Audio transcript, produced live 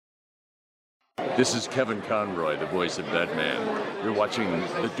This is Kevin Conroy, the voice of Batman. You're watching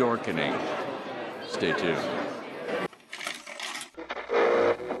The Dorkening. Stay tuned.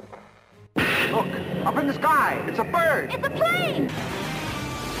 Look, up in the sky. It's a bird. It's a plane!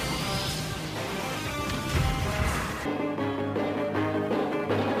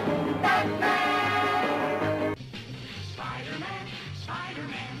 Spider-Man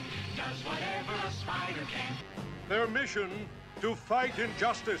does whatever a spider can. Their mission, to fight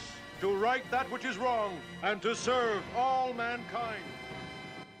injustice, to right that which is wrong, and to serve all mankind.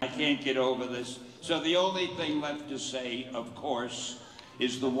 I can't get over this. So the only thing left to say, of course,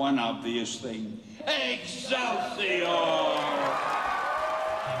 is the one obvious thing. Excelsior!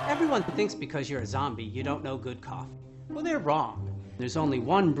 Everyone thinks because you're a zombie, you don't know good coffee. Well, they're wrong. There's only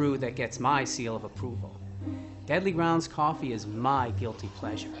one brew that gets my seal of approval. Deadly Grounds coffee is my guilty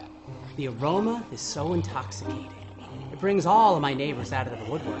pleasure. The aroma is so intoxicating. It brings all of my neighbors out of the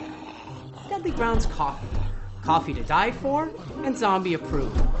woodwork. Deadly Grounds coffee. Coffee to die for and zombie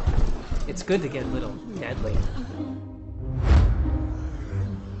approved. It's good to get a little deadly.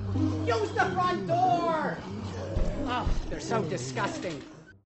 Use the front door! Oh, they're so disgusting.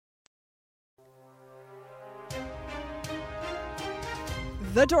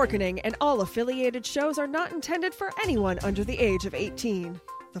 The Dorkening and all affiliated shows are not intended for anyone under the age of 18.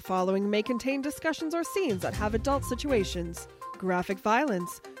 The following may contain discussions or scenes that have adult situations, graphic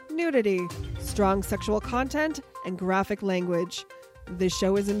violence, nudity, strong sexual content, and graphic language. This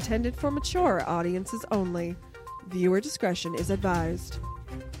show is intended for mature audiences only. Viewer discretion is advised.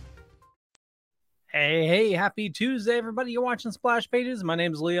 Hey, happy Tuesday, everybody. You're watching Splash Pages. My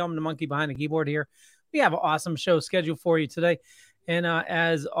name's Leo. I'm the monkey behind the keyboard here. We have an awesome show scheduled for you today. And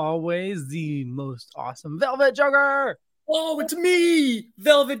as always, the most awesome Velvet Joker. Oh, it's me,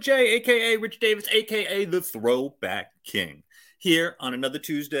 Velvet J, a.k.a. Rich Davis, a.k.a. the Throwback King, here on another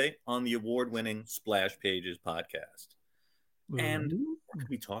Tuesday on the award-winning Splash Pages podcast. And we're going to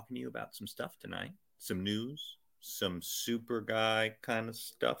be talking to you about some stuff tonight, some news, some super guy kind of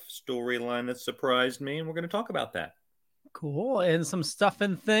stuff, storyline that surprised me, and we're going to talk about that. Cool. And some stuff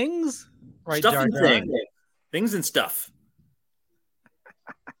and things. Right, stuff and things. Things and stuff.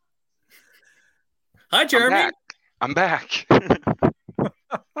 Hi, Jeremy. I'm back.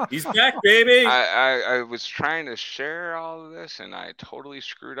 He's back, baby. I was trying to share all of this, and I totally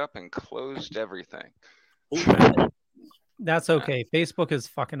screwed up and closed everything. That's okay. Facebook is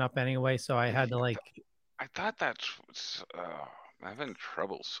fucking up anyway, so I had to I thought that's I'm having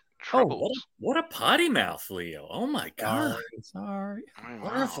troubles. Oh, what a potty mouth, Leo. Oh my god. Sorry.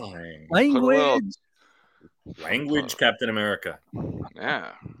 Horrifying. Language, Captain America.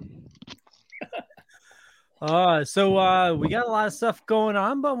 Yeah. So we got a lot of stuff going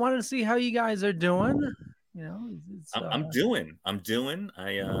on, but wanted to see how you guys are doing. You know, I'm doing.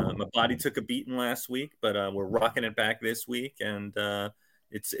 My body took a beating last week, but we're rocking it back this week, and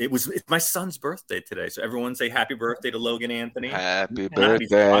it's my son's birthday today. So everyone say happy birthday to Logan Anthony. Happy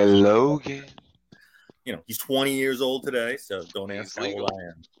birthday, Logan. You know, he's 20 years old today, so don't ask how old I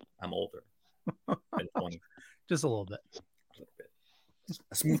am. I'm older than 20. Just a little bit.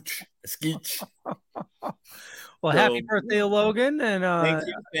 A smooch, a skeech. Well, happy birthday, Logan, and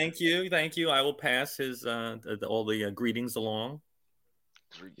thank you. I will pass his all the greetings along.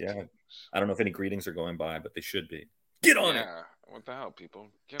 Yeah, I don't know if any greetings are going by, but they should be. Get on it. What the hell, people?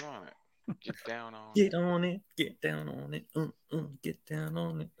 Get on it. Get down on Get on it. Get down on it. Get down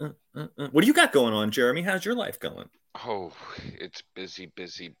on it. What do you got going on, Jeremy? How's your life going? Oh, it's busy.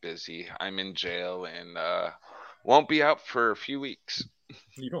 I'm in jail and won't be out for a few weeks.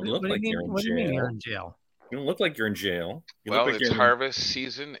 You don't look like you're in jail. What do you mean you're in jail? You don't look like you're in jail. Well, it's harvest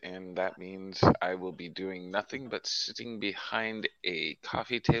season, and that means I will be doing nothing but sitting behind a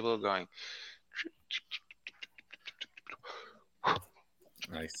coffee table going.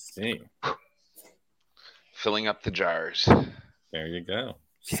 I see. Filling up the jars. There you go.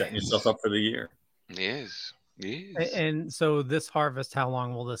 Setting yourself up for the year. Yes. And so this harvest, how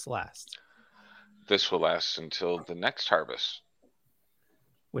long will this last? This will last until the next harvest.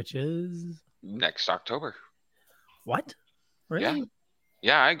 Which is? Next October. What? Really?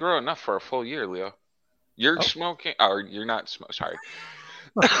 Yeah, I grow enough for a full year, Leo. You're smoking, or you're not smoking, sorry.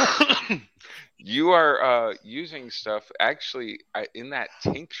 You are using stuff, actually, in that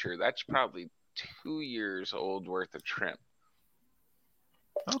tincture, that's probably 2 years old worth of trim.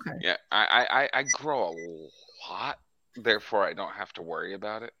 Okay. Yeah, I grow a lot, therefore I don't have to worry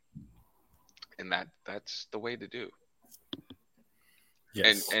about it. And that's the way to do.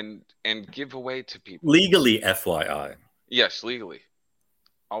 Yes. And give away to people. Legally, FYI. Yes, legally.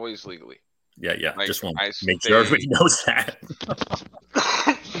 Always legally. Yeah. Like, just want to make sure everybody knows that.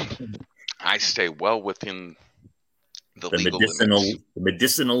 I stay well within the legal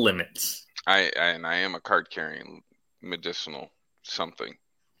medicinal limits. I am a card carrying medicinal something.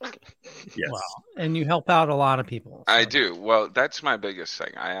 Yes. Wow. And you help out a lot of people. So. I do. Well, that's my biggest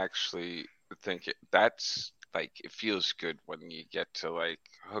thing. I actually think that's like, it feels good when you get to like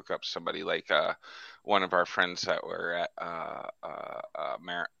hook up somebody like one of our friends that were at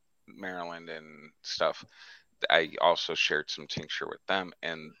Maryland and stuff. I also shared some tincture with them,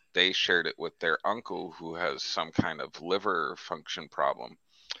 and they shared it with their uncle who has some kind of liver function problem,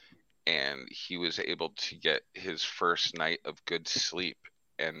 and he was able to get his first night of good sleep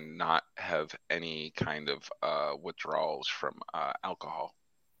and not have any kind of withdrawals from alcohol.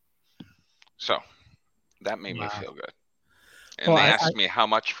 So that made me feel good. And they asked me how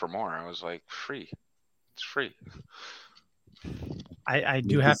much for more. I was like, free. It's free. I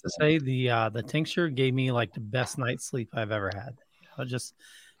do have to say the tincture gave me like the best night's sleep I've ever had. Just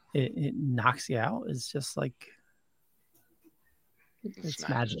it knocks you out. It's just like it's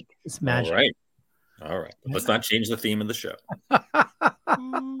magic. It's magic. All right. Let's not change the theme of the show.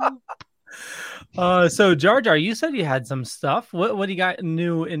 So Jar Jar, you said you had some stuff. What do you got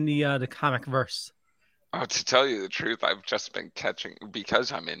new in the comic verse? Oh, to tell you the truth, I've just been catching,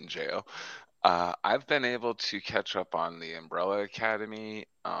 because I'm in jail. I've been able to catch up on the Umbrella Academy.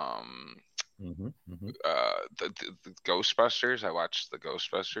 The Ghostbusters. I watched the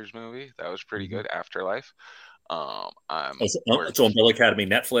Ghostbusters movie. That was pretty good. Afterlife. It's Umbrella Academy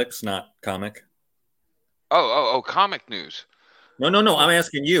Netflix, not comic. Oh, comic news. No. I'm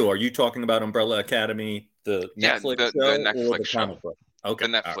asking you. Are you talking about Umbrella Academy, the Netflix show, the Netflix or the show. comic book? Okay,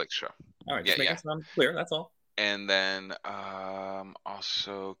 the Netflix show. All right, just making it sound clear. That's all. And then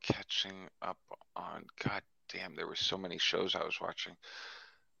also catching up on, god damn, there were so many shows I was watching.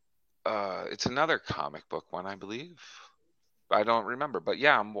 It's another comic book one, I believe. I don't remember, but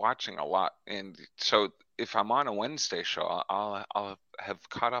yeah, I'm watching a lot. And so if I'm on a Wednesday show, I'll have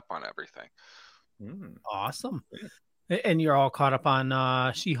caught up on everything. Awesome. And you're all caught up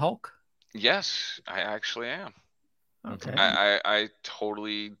on She-Hulk? Yes, I actually am. Okay. I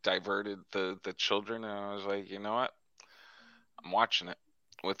totally diverted the children, and I was like, you know what? I'm watching it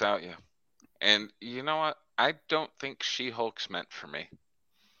without you. And you know what? I don't think She-Hulk's meant for me.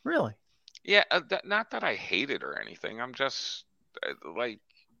 Really? Yeah, not that I hate it or anything. I'm just like,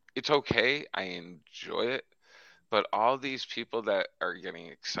 it's okay. I enjoy it. But all these people that are getting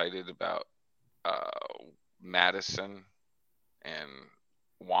excited about Madison and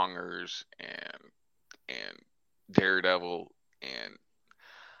Wongers and Daredevil, and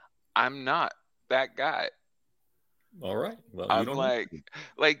I'm not that guy. All right. Well, I'm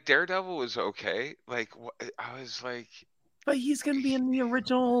like Daredevil was okay. Like I was like, but he's gonna be in the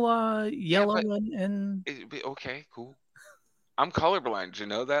original yellow and okay, cool. I'm colorblind. You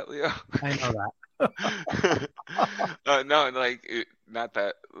know that, Leo? I know that. No, like not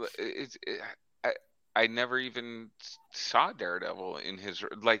that. I never even saw Daredevil in his,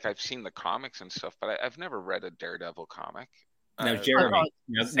 like, I've seen the comics and stuff, but I've never read a Daredevil comic. Now, Jeremy,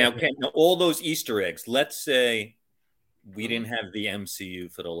 now all those Easter eggs, let's say we didn't have the MCU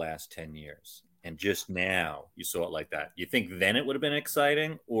for the last 10 years and just now you saw it like that. You think then it would have been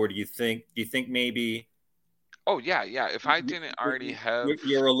exciting, or do you think maybe? Oh yeah. If I didn't already have,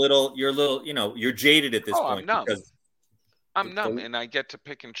 you're a little, you're jaded at this point. I'm numb. I'm numb, and I get to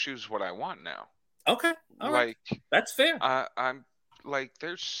pick and choose what I want now. Okay. All right. That's fair. I'm like,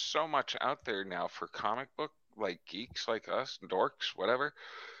 there's so much out there now for comic book, like geeks like us, dorks, whatever.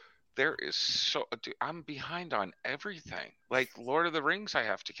 There is dude, I'm behind on everything. Like Lord of the Rings, I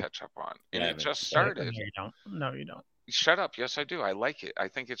have to catch up on, and it just started. No, you don't. Shut up. Yes, I do. I like it. I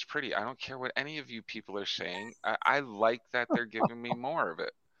think it's pretty. I don't care what any of you people are saying. I like that they're giving me more of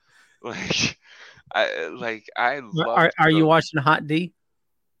it. I love. Are you watching Hot D?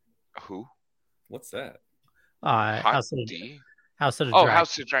 Who? What's that? House of D? House of the Dragon.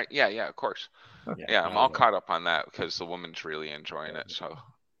 House of Dragon. Yeah, of course. Okay. Yeah, I'm all caught up on that because the woman's really enjoying it. So,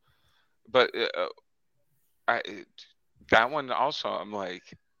 but that one also, I'm like,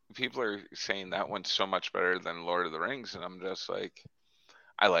 people are saying that one's so much better than Lord of the Rings, and I'm just like,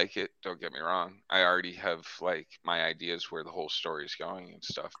 I like it. Don't get me wrong. I already have like my ideas where the whole story is going and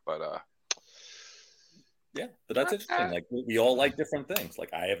stuff, but yeah, but that's interesting. Like we all like different things.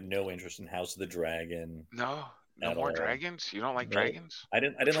 Like I have no interest in House of the Dragon. No more dragons. You don't like dragons? I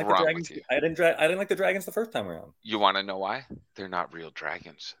didn't like the dragons. I didn't like the dragons the first time around. You want to know why? They're not real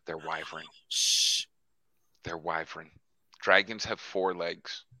dragons. They're wyvern. Shh. They're wyvern. Dragons have 4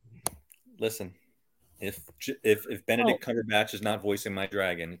 legs. Listen, if Benedict Cumberbatch is not voicing my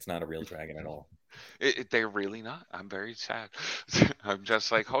dragon, it's not a real dragon at all. They're really not. I'm very sad. I'm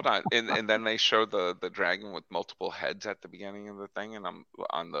just like, hold on. And then they show the dragon with multiple heads at the beginning of the thing, and I'm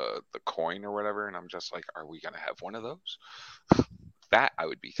on the coin or whatever, and I'm just like, are we gonna have one of those? That I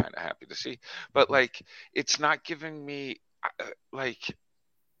would be kind of happy to see. But like, it's not giving me like.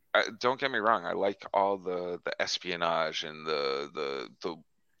 Don't get me wrong. I like all the espionage and the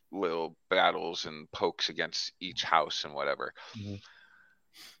little battles and pokes against each house and whatever. Mhm.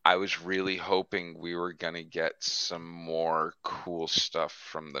 I was really hoping we were going to get some more cool stuff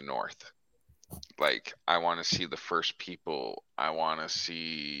from the north. Like, I want to see the first people. I want to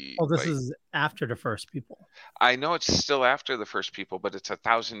see. Oh, this like, is after the first people. I know it's still after the first people, but it's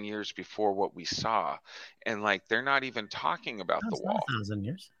 1,000 years before what we saw, and like they're not even talking about No, the it's not wall. 1,000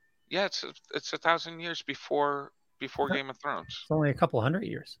 years. Yeah, it's 1,000 years before Okay. Game of Thrones. It's only a couple hundred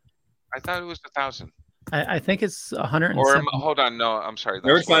years. I thought it was 1,000. I think it's 107. Or hold on, no, I'm sorry.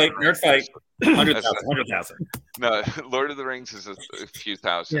 Nerd that's Lord fight, of the nerd Rings. fight. 100,000, That's- 100,000. No, Lord of the Rings is a few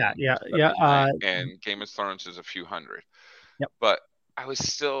thousand. Yeah. And Game of Thrones is a few hundred. Yep. But I was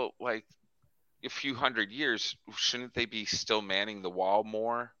still like, a few hundred years, shouldn't they be still manning the wall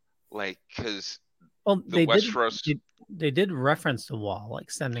more? Like, because Well, the Westeros. they did reference the wall, like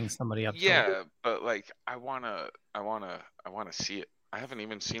sending somebody up. to it. Yeah, but like, I wanna see it. I haven't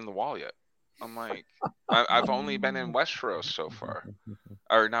even seen the wall yet. I'm like, I've only been in Westeros so far,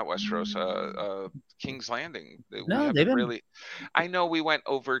 or not Westeros, King's Landing. We No, haven't they've been- really. I know we went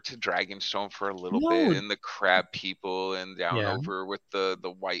over to Dragonstone for a little No. bit, and the crab people, and down Yeah. over with the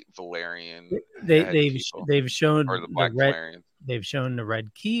white Valerian. They've people, they've shown or the the black red. Valerian. They've shown the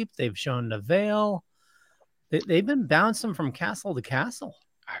Red Keep. They've shown the Vale. They've been bouncing from castle to castle.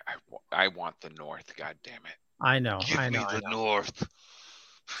 I want the North. God damn it! I know. Give I me know. the North.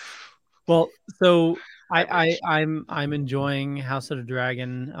 Well, so I'm enjoying House of the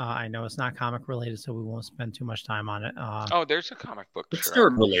Dragon. I know it's not comic related, so we won't spend too much time on it. Oh, there's a comic book. It's sure.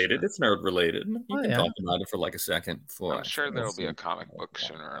 nerd related. It's nerd related. You Oh, can yeah. talk about it for like a second. Before I'm sure there'll be a comic book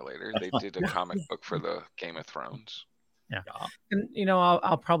sooner or later. They did a comic book for the Game of Thrones. Yeah. And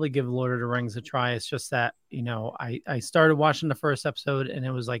I'll probably give Lord of the Rings a try. It's just that I started watching the first episode and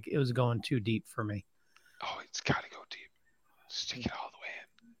it was going too deep for me. Oh, it's got to go deep. Stick it all the way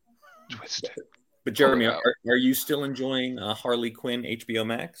in. Twist it. But Jeremy, Pull it out. are you still enjoying Harley Quinn HBO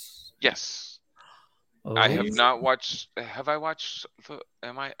Max? Yes. Oh, I have not watched. Have I watched?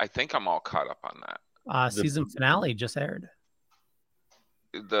 I think I'm all caught up on that. Season finale just aired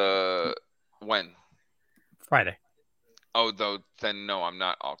When? Friday. Oh, though. Then no, I'm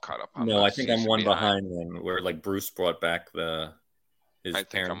not all caught up on. No, that I think I'm season one behind then, where like Bruce brought back his I think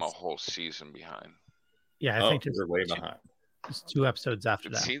parents. I'm a whole season behind. Yeah, I think we're way behind. there's 2 episodes after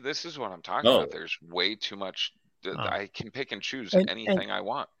that. See, this is what I'm talking Oh. about. There's way too much. I can pick and choose And- anything I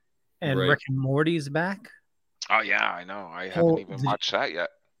want. And Right. Rick and Morty's back. Oh yeah, I know. I Oh, haven't even did- watched that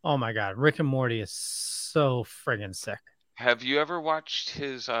yet. Oh my god, Rick and Morty is so friggin' sick. Have you ever watched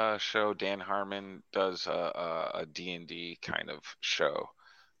his show? Dan Harmon does a D&D kind of show.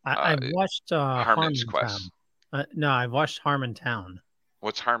 I've watched Harmon's Quest. No, I've watched Harmontown.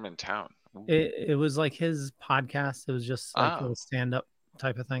 What's Harmontown? Ooh, It was like his podcast. It was just like a Ah. stand-up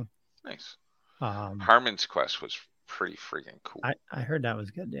type of thing. nice. Harmon's Quest was pretty freaking cool. I heard that was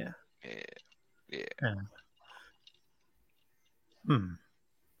good. Yeah. Yeah.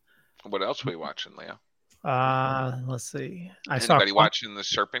 What else were you watching, Leo? Let's see. I saw. Anybody watching The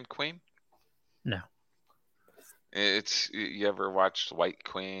Serpent Queen? No. You ever watched White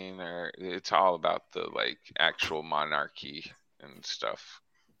Queen? Or it's all about the like actual monarchy and stuff,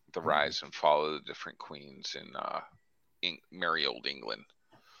 the rise and fall of the different queens in merry old England.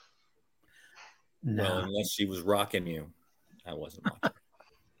 No. Well, unless she was rocking you, I wasn't watching.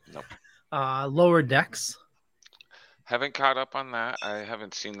 Nope. Lower Decks. Haven't caught up on that. I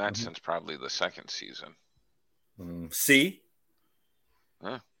haven't seen that Mm-hmm. since probably the second season. See,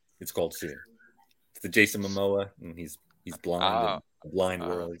 Huh. it's called See. It's the Jason Momoa, and he's blind. in the blind Oh.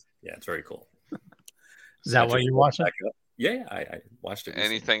 world. Yeah, it's very cool. Is that why you're watching? Yeah, I watched it.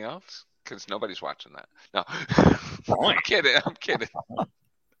 recently. Anything else? Because nobody's watching that. No, Fine. I'm kidding.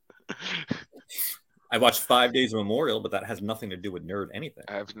 I watched 5 Days of Memorial, but that has nothing to do with nerd anything.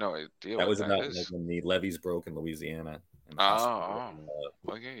 I have no idea That what was that about is. like, when the levees broke in Louisiana. And the Oh, hospital,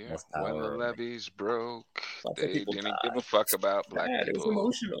 Okay, yeah. West When the Tower. levees broke, Lots of they people didn't died. give a fuck about black Sad, it was people.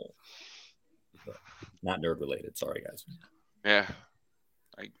 emotional. But not nerd related. Sorry, guys. Yeah.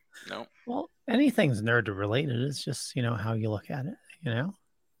 No. Well, anything's nerd related. It's just how you look at it.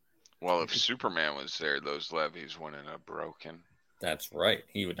 Well, if Superman was there, those levees wouldn't have broken. That's right.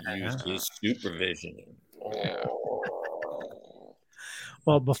 He would use his supervision. Yeah.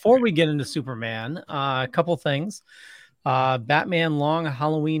 Well, before we get into Superman, a couple things. Batman Long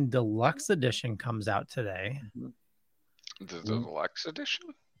Halloween Deluxe Edition comes out today. The deluxe edition?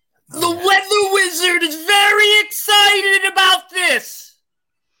 The Weather Wizard is very excited about this.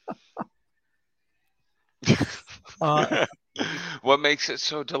 What makes it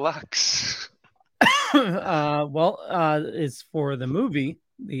so deluxe? It's for the movie,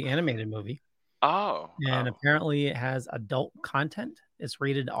 the animated movie. And apparently it has adult content. It's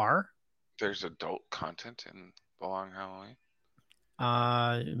rated R. There's adult content in The Long Halloween?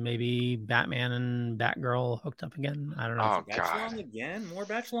 Maybe Batman and Batgirl hooked up again. I don't know. Oh, Batch Long again? More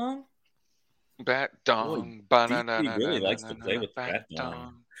Batch Long? Bat Dong. He really likes to play with Bat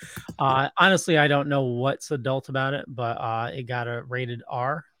Dong. Honestly, I don't know what's adult about it, but it got a rated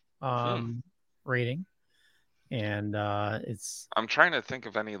R rating. And it's... I'm trying to think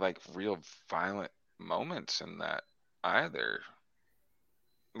of any like real violent moments in that either.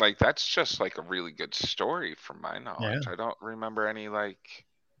 Like that's just like a really good story from my knowledge. Yeah. I don't remember any like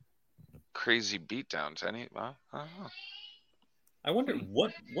crazy beatdowns. I don't know. I wonder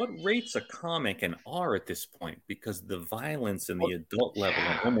what rates a comic an R at this point, because the violence in the adult level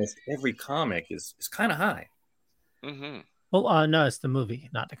in almost every comic is kind of high. Mm-hmm. Well, no, it's the movie,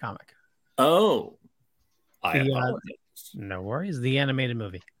 not the comic. Oh, I apologize. No worries. The animated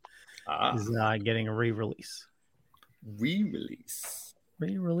movie is getting a re-release. Re-release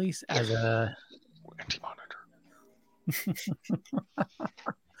as a anti-monitor. It's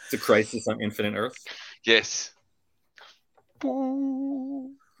a Crisis on Infinite Earths. Yes.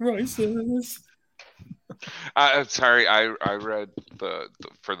 Crisis. Sorry, I read the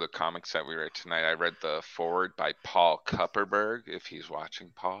for the comics that we read tonight. I read the forward by Paul Kupperberg. If he's watching,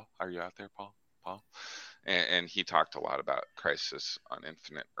 Paul, are you out there, Paul? And he talked a lot about Crisis on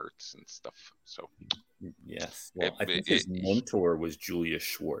Infinite Earths and stuff. So yes, well, I think his mentor was Julius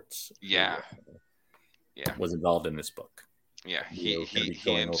Schwartz. Yeah, was involved in this book. Yeah, he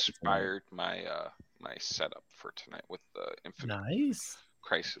inspired my my setup for tonight with the Infinite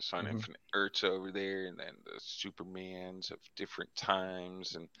Crisis on Infinite Earths over there, and then the Supermans of different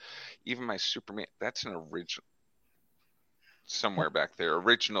times, and even my Superman. That's an original somewhere back there.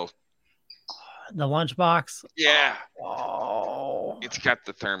 Original. The lunchbox. Yeah. Oh. It's got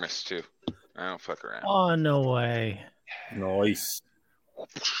the thermos too. I don't fuck around. Oh, no way. Nice.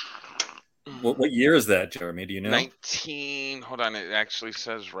 What year is that, Jeremy? Do you know? Hold on. It actually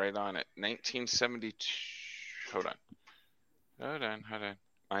says right on it. 1972. Hold on.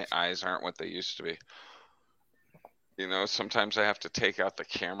 My eyes aren't what they used to be. You know, sometimes I have to take out the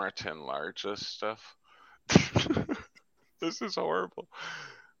camera to enlarge this stuff. This is horrible.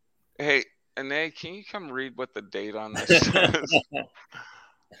 Hey, Anae, can you come read what the date on this says?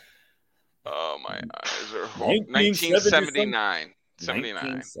 Oh, my eyes are horrible. 1979.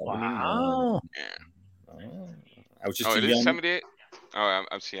 79. Wow. Yeah. I was just it young. Is 78? Oh,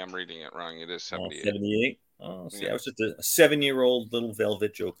 I'm reading it wrong. It is 78. 78? Oh, see, I was just a 7-year-old little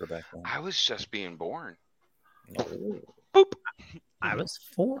velvet joker back then. I was just being born. Oh. Boop. I was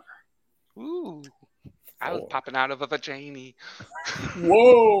 4. Ooh. I was popping out of a vagina.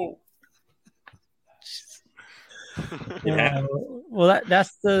 Whoa. Well,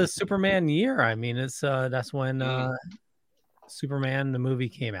 that's the Superman year. I mean, it's that's when Superman the movie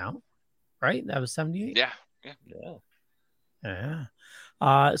came out, right? That was 78. Yeah.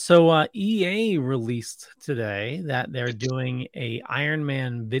 So EA released today that they're doing a Iron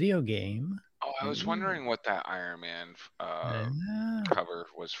Man video game. Oh, I was wondering what that Iron Man cover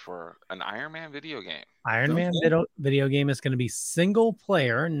was for. An Iron Man video game. Iron Man video game is going to be single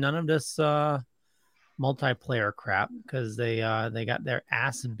player. None of this multiplayer crap, because they got their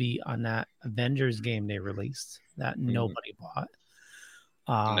ass beat on that Avengers game they released that nobody bought.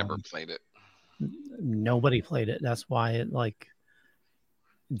 Never played it. Nobody played it. That's why it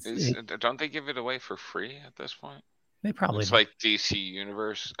don't they give it away for free at this point? They probably it's like DC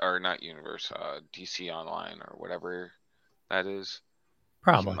Universe, or not Universe, DC Online or whatever that is.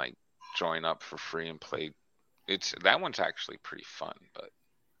 Probably. You can, like, join up for free and play. That one's actually pretty fun, but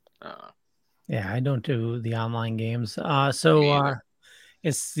yeah, I don't do the online games.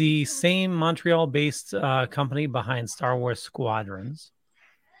 It's the same Montreal-based company behind Star Wars Squadrons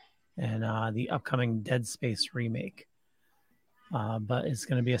and the upcoming Dead Space remake. But it's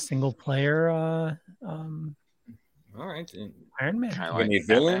going to be a single-player all right. Iron Man. Any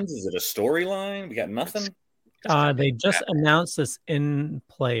villains? Is it a storyline? We got nothing? They just announced this in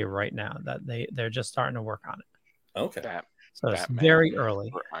play right now, that they're just starting to work on it. Okay. So it's very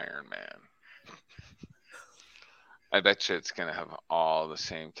early. For Iron Man. I bet you it's gonna have all the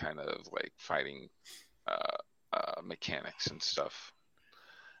same kind of like fighting mechanics and stuff.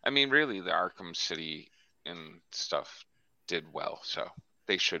 I mean, really, the Arkham City and stuff did well, so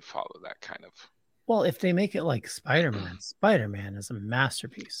they should follow that kind of. Well, if they make it like Spider-Man, Spider-Man is a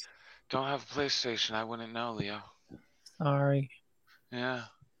masterpiece. Don't have a PlayStation. I wouldn't know, Leo. Sorry. Yeah.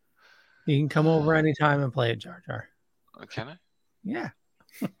 You can come over anytime and play it, Jar Jar. Can I? Yeah.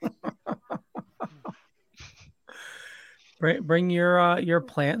 Bring your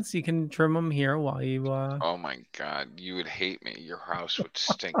plants. You can trim them here while you. Oh my God, you would hate me. Your house would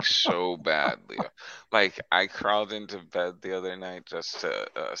stink so bad, Leo. Like I crawled into bed the other night just to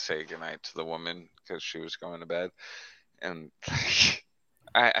say goodnight to the woman because she was going to bed, and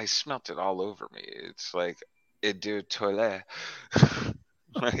I smelt it all over me. It's like it du toilet.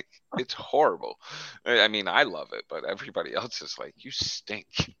 Like it's horrible. I mean, I love it, but everybody else is like, you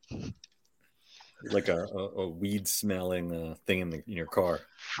stink. Like a weed smelling thing in your car.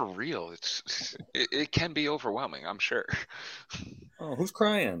 For real, it can be overwhelming, I'm sure. Oh, who's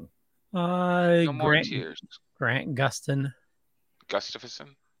crying? No more tears. Grant Gustin.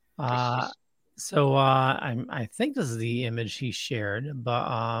 Gustafson. So I think this is the image he shared,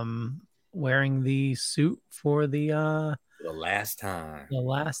 but wearing the suit for the last time. The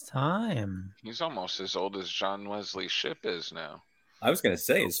last time. He's almost as old as John Wesley Shipp is now. I was gonna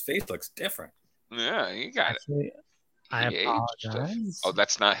say his face looks different. Yeah, you got it. I apologize. Oh,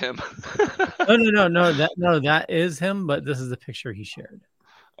 that's not him. No. That is him, but this is the picture he shared.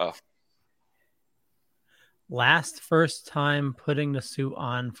 Oh. First time putting the suit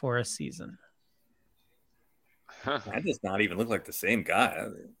on for a season. That does not even look like the same guy.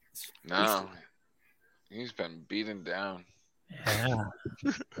 No. He's been beaten down. Yeah.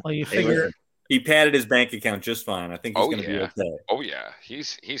 Well, you figure he padded his bank account just fine. I think he's going to be okay. Oh yeah,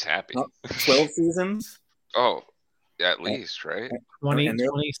 he's happy. 12 seasons? Oh, at least, right?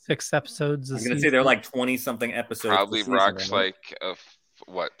 26 episodes. I'm going to say they're like 20 something episodes. Probably rocks right?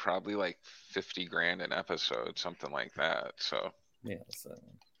 Like probably like $50,000 an episode, something like that. So yeah,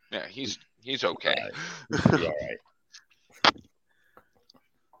 he's okay. All right.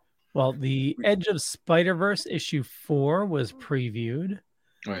 Well, the Edge of Spider-Verse issue 4 was previewed.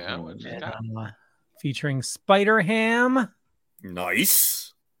 Oh yeah, what's that? Featuring Spider-Ham.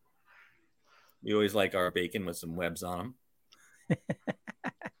 Nice. We always like our bacon with some webs on them.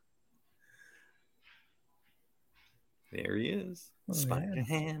 There he is.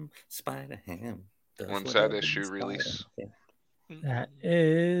 Spider-Ham. When's that issue release? That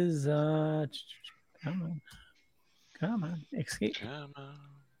is come on, Escape.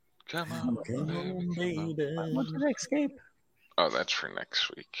 Come on, baby. What's the Escape? Oh, that's for next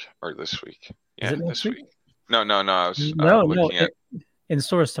week or this week. Yeah, Is it this week? No. I was looking at in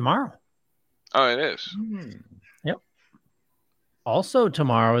stores tomorrow. Oh, it is. Yep. Also,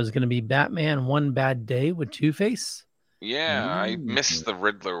 tomorrow is going to be Batman One Bad Day with Two-Face. Yeah, I missed the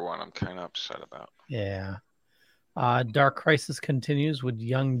Riddler one. I'm kind of upset about. Yeah. Dark Crisis continues with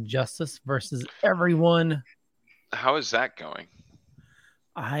Young Justice versus everyone. How is that going?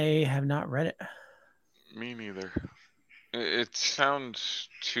 I have not read it. Me neither. It sounds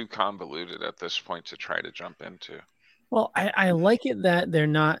too convoluted at this point to try to jump into. Well, I like it that they're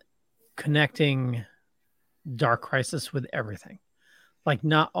not connecting Dark Crisis with everything. Like,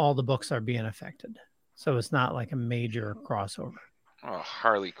 not all the books are being affected. So it's not like a major crossover. Oh,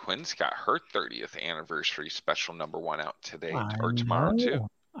 Harley Quinn's got her 30th anniversary special #1 out today or tomorrow too.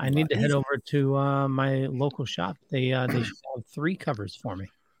 I need to head over to my local shop. They should have 3 covers for me.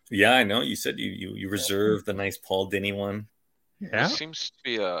 Yeah, I know. You said you reserved the nice Paul Dini one. Yeah. It seems to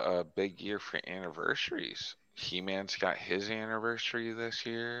be a big year for anniversaries. He-Man's got his anniversary this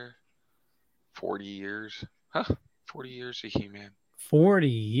year. 40 years. Huh? 40 years of He-Man. 40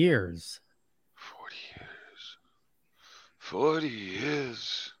 years. 40 years. 40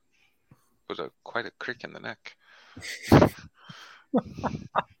 years. With quite a crick in the neck.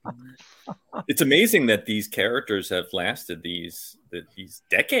 It's amazing that these characters have lasted these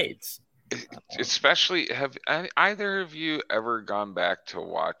decades. Especially, have either of you ever gone back to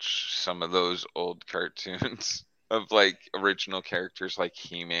watch some of those old cartoons of like original characters like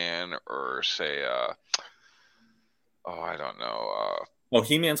He-Man or say, I don't know. Well,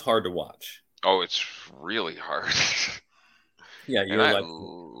 He-Man's hard to watch. Oh, it's really hard. Yeah, I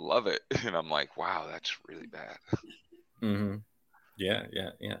love it, and I'm like, wow, that's really bad. Mm-hmm. Yeah.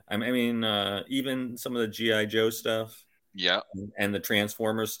 I mean, even some of the G.I. Joe stuff. Yeah. And the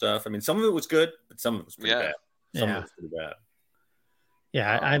Transformers stuff. I mean, some of it was good, but some of it was pretty bad. Some of it was pretty bad.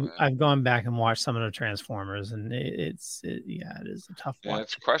 Yeah, I've gone back and watched some of the Transformers, and it is a tough one. Yeah,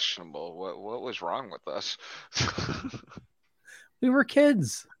 it's questionable. What was wrong with us? We were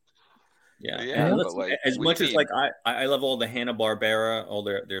kids. Yeah, Yeah, and but, like, as we much as need- like I love all the Hanna-Barbera, all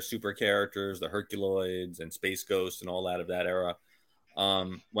their super characters, the Herculoids and Space Ghost and all that of that era.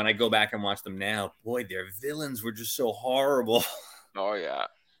 When I go back and watch them now, boy, their villains were just so horrible. Oh yeah,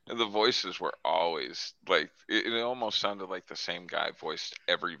 and the voices were always like it almost sounded like the same guy voiced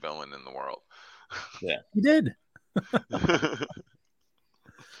every villain in the world. Yeah, He did.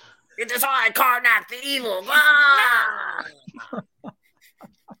 It is I, Karnak the Evil. Ah!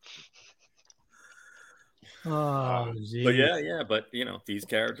 Oh, geez. But yeah. But you know, these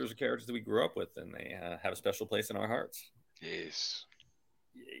characters are characters that we grew up with, and they have a special place in our hearts. Yes.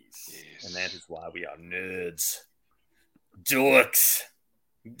 And that is why we are nerds, dorks,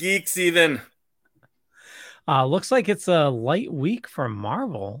 geeks, even. Looks like it's a light week for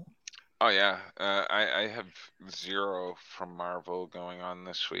Marvel. Oh yeah, I have 0 from Marvel going on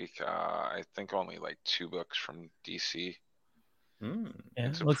this week. I think only like 2 books from DC. Yeah,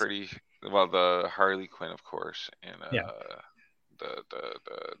 It's a pretty well, the Harley Quinn, of course, and Yeah. the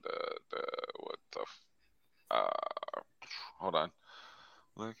what the hold on,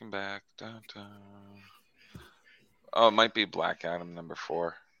 looking back downtown. Oh, it might be Black Adam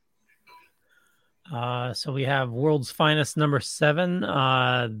 #4. So we have World's Finest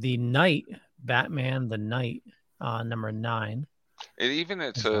 #7, The Knight, Batman the Knight, #9.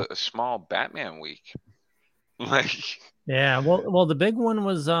 It's a small Batman week. Like, Yeah, well, the big one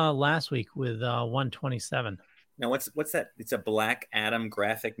was last week with 127. Now, what's that? It's a Black Adam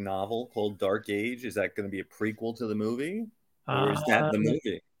graphic novel called Dark Age. Is that going to be a prequel to the movie, or is that the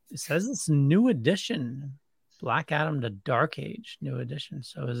movie? It says it's new edition, Black Adam to Dark Age, new edition.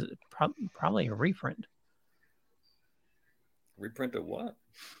 So is it probably a reprint? Reprint of what?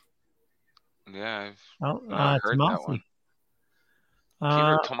 yeah, Oh, I've heard that one.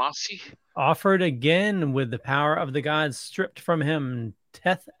 Peter Tomasi. Offered again with the power of the gods stripped from him,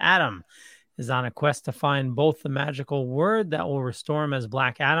 Teth Adam is on a quest to find both the magical word that will restore him as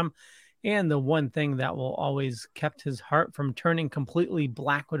Black Adam and the one thing that will always kept his heart from turning completely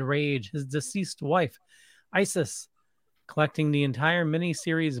black with rage, his deceased wife, Isis. Collecting the entire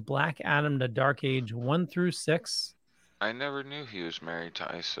miniseries Black Adam to Dark Age 1 through 6. I never knew he was married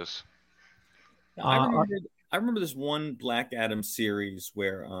to Isis. I remember this one Black Adam series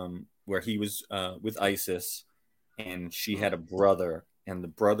where he was with Isis, and she had a brother, and the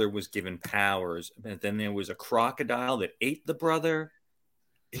brother was given powers, and then there was a crocodile that ate the brother.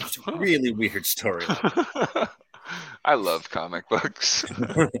 It was a really weird story. I love comic books.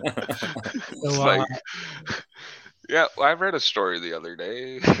 It's So, like, yeah, I read a story the other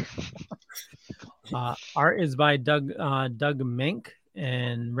day. Art is by Doug Mink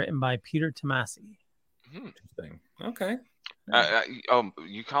and written by Peter Tomasi. Interesting. Okay.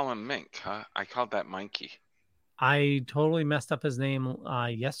 You call him Mink, huh? I called that Mikey. I totally messed up his name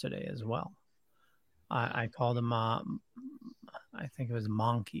yesterday as well. I called him, I think it was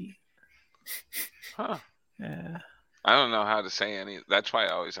Monkey. Huh. Yeah. I don't know how to say any. That's why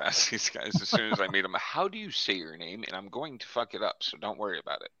I always ask these guys as soon as I meet them, how do you say your name? And I'm going to fuck it up, so don't worry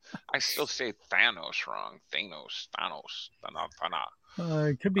about it. I still say Thanos wrong. Thanos.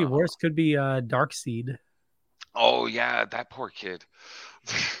 It could be worse. Could be Darkseid. Oh, yeah, that poor kid.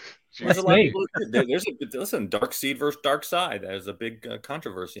 There's a lot of people, listen, Darkseid versus Darkseid. There's a big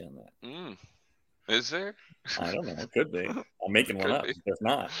controversy on that. Is there? I don't know. It could be. I'm making one up. be. If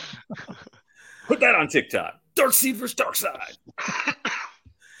not, put that on TikTok. Darkseid versus Darkseid.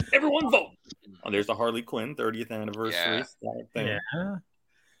 Everyone vote. Oh, there's the Harley Quinn 30th anniversary. Yeah.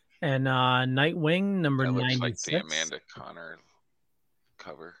 And Nightwing number That looks 96. like the Amanda Connor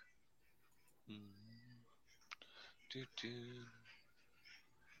cover.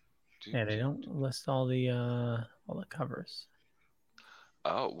 Yeah, they don't list all the covers.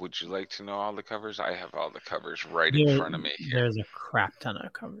 Oh, would you like to know all the covers? I have all the covers right in front of me here. There's a crap ton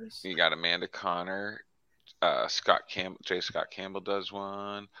of covers. You got Amanda Connor, J. Scott Campbell does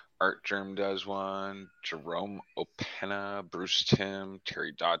one, Art Germ does one, Jerome Openna, Bruce Timm,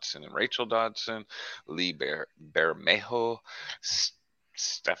 Terry Dodson and Rachel Dodson, Lee Bermejo,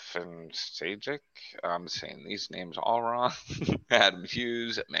 Stefan Stajic. I'm saying these names all wrong. Adam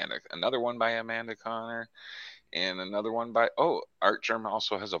Hughes, another one by Amanda Connor, and another one by Art Germ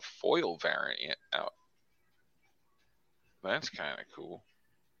also has a foil variant out. That's kind of cool.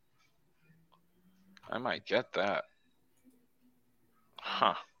 I might get that.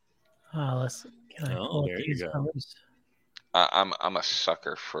 Huh. Let's see. Can I pull up there you these go. covers? I'm a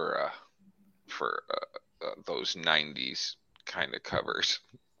sucker for those 90s kind of covers.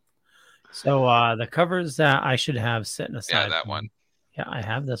 So the covers that I should have sitting aside. Yeah, that one. Yeah, I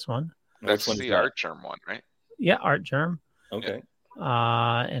have this one. That's one's the that? Art Germ one, right? Yeah, Art Germ. Okay.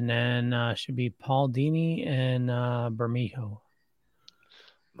 And then should be Paul Dini and Bermejo.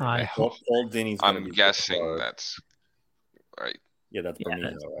 Paul Dini's gonna I'm be guessing that's right. Yeah, that's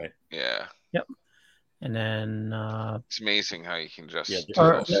Bermejo, right? Yeah. Yep. And then it's amazing how you can just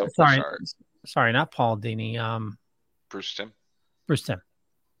sorry, not Paul Dini. Bruce Timm. Bruce Timm.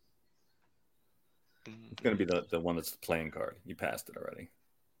 It's gonna be the one that's the playing card. You passed it already.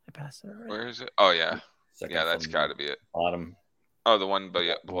 I passed it already. Where is it? Oh yeah. Second yeah, that's from got to be it. Bottom. Oh, the one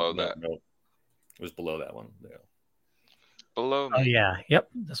below that. No. It was below that one. Yeah. Below me. Oh yeah. Yep.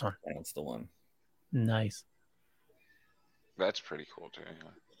 This one. That's the one. Nice. That's pretty cool too.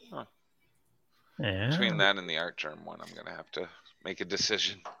 Huh. Yeah. Between that and the Art Germ one, I'm gonna have to make a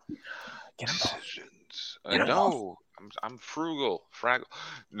decision. Decisions. No, I'm frugal. Fraggle.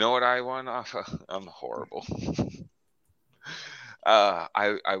 Know what I won off? I'm horrible.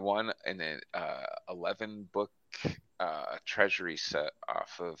 I won an 11 book treasury set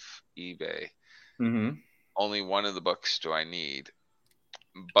off of eBay. Mm-hmm. Only one of the books do I need,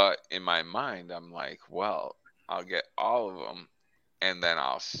 but in my mind, I'm like, well, I'll get all of them, and then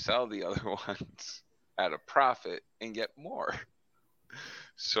I'll sell the other ones at a profit and get more.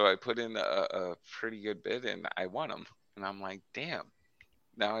 So I put in a pretty good bid, and I won them. And I'm like, damn,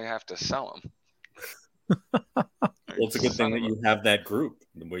 now I have to sell them. Well, it's a good thing that you have that group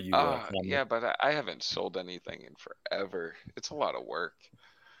where you. Yeah, but I haven't sold anything in forever. It's a lot of work.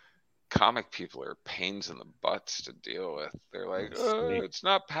 Comic people are pains in the butts to deal with. They're like, it's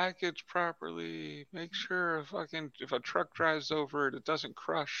not packaged properly. Make sure if a truck drives over it, it doesn't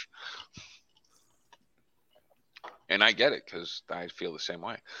crush. And I get it because I feel the same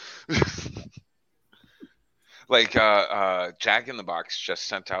way. Like Jack in the Box just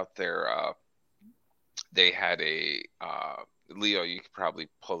sent out their. They had a Leo. You could probably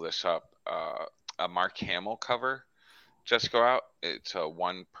pull this up. A Mark Hamill cover just go out. It's a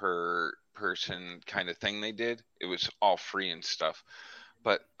one per person kind of thing they did. It was all free and stuff.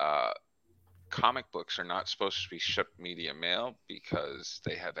 But comic books are not supposed to be shipped media mail because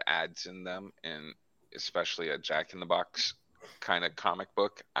they have ads in them, and especially a Jack in the Box kind of comic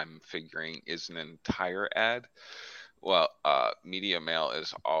book, I'm figuring is an entire ad. Well, media mail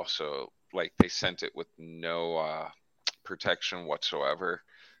is also like they sent it with no protection whatsoever.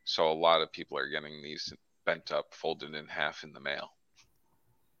 So a lot of people are getting these bent up, folded in half in the mail.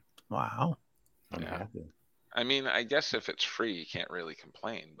 Wow. Yeah. I mean, I guess if it's free, you can't really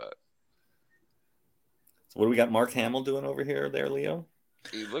complain, but. So what do we got Mark Hamill doing over here there, Leo?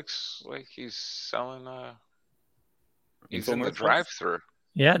 He looks like he's selling he's Infomercials? in the drive-thru.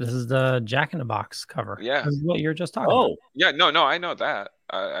 Yeah, this is the Jack in the Box cover. Yeah. This is what you're just talking about. Yeah, no, I know that.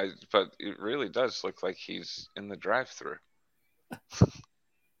 But it really does look like he's in the drive-thru.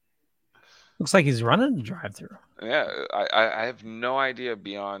 Looks like he's running the drive-thru. Yeah, I have no idea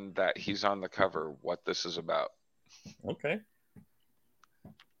beyond that he's on the cover what this is about. Okay.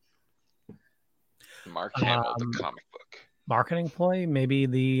 Mark Hamill, the comic book. Marketing play. Maybe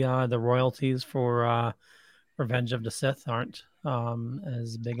the royalties for Revenge of the Sith aren't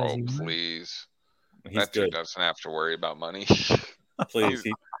as big as you. Please. He's that dude good. Doesn't have to worry about money. Please.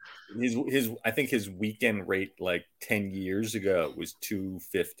 His I think his weekend rate like 10 years ago was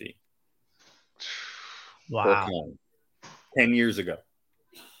 $250. Wow. 10 years ago.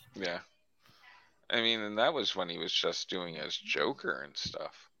 Yeah. I mean, and that was when he was just doing his Joker and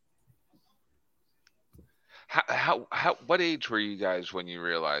stuff. How what age were you guys when you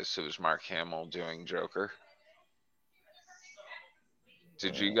realized it was Mark Hamill doing Joker?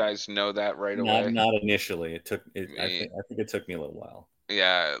 Did you guys know that right away? Not initially. I think it took me a little while.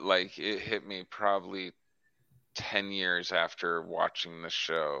 Yeah, like it hit me probably 10 years after watching the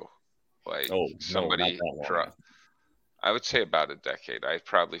show. Like somebody I would say about a decade. I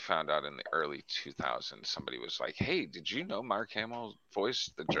probably found out in the early 2000s. Somebody was like, "Hey, did you know Mark Hamill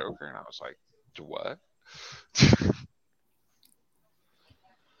voiced the Joker?" And I was like, "What?"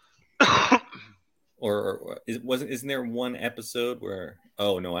 Isn't there one episode where?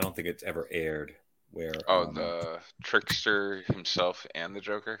 Oh no, I don't think it's ever aired. Where? The trickster himself and the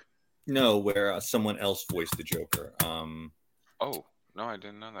Joker. No, where someone else voiced the Joker. Oh no, I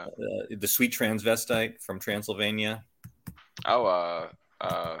didn't know that. The sweet transvestite from Transylvania. Oh,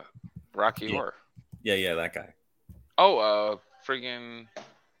 Rocky Horror. Yeah, that guy. Oh, friggin'.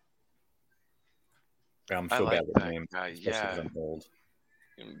 I'm so bad with names. Yeah. I'm old.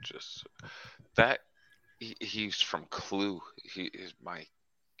 Just that he's from Clue. He is my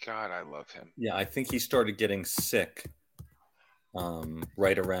God. I love him. Yeah, I think he started getting sick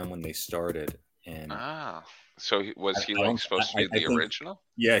right around when they started. And so was he supposed to be the original?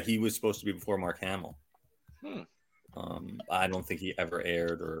 Yeah, he was supposed to be before Mark Hamill. I don't think he ever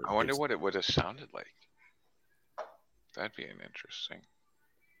aired or. I wonder what it would have sounded like. That'd be an interesting.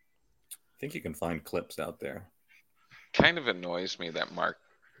 I think you can find clips out there. Kind of annoys me that Mark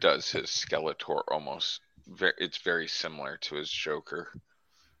does his Skeletor almost. It's very similar to his Joker.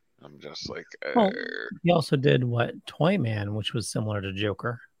 I'm just like. Well, he also did Toyman, which was similar to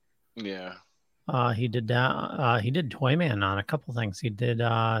Joker. Yeah. He did that. He did Toyman on a couple things. He did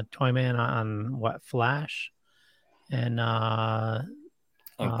Toyman on Flash, and on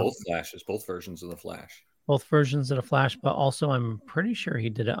both Flashes, both versions of the Flash. Both versions of the Flash, but also I'm pretty sure he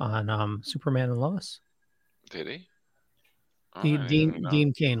did it on Superman and Lois. Did he? The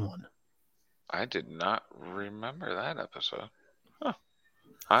Dean Cain one. I did not remember that episode. Huh.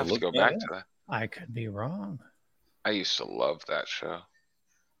 I have to go back to that. I could be wrong. I used to love that show.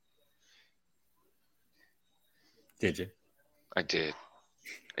 Did you? I did.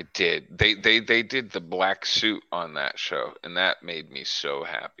 They did the black suit on that show, and that made me so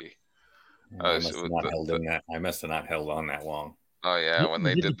happy. I must have not held on that long. Oh yeah, when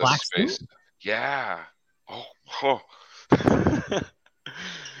they did the space. Suit? Yeah. Oh.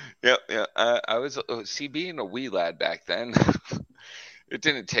 Yeah. I was being a wee lad back then. It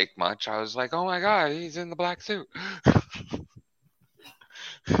didn't take much. I was like, oh my god, he's in the black suit.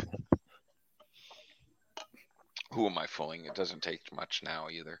 Who am I fooling? It doesn't take much now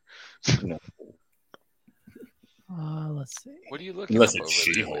either. No. Let's see. What are you looking Unless up it's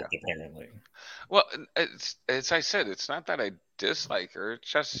She-Hulk, apparently. Well, it's as I said, it's not that I dislike her. It's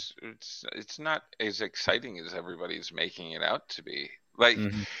just it's not as exciting as everybody's making it out to be. Like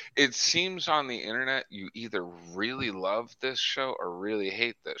it seems on the internet, you either really love this show or really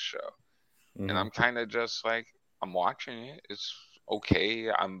hate this show, and I'm kind of just like I'm watching it. It's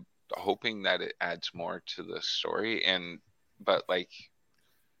okay. I'm hoping that it adds more to the story, but like.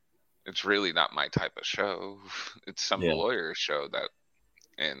 It's really not my type of show. It's some lawyer show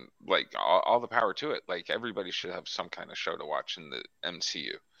and like all the power to it. Like everybody should have some kind of show to watch in the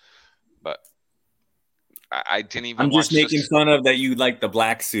MCU. But I didn't even. I'm just making fun of that you like the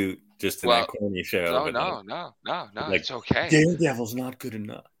black suit just in that corny show. No. Like, it's okay. Daredevil's not good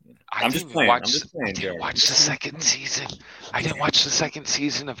enough. I didn't watch the second season. I didn't watch the second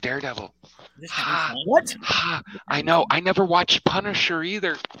season of Daredevil. What? I know. I never watched Punisher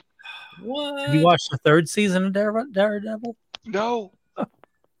either. What? Have you watched the third season of Daredevil? No.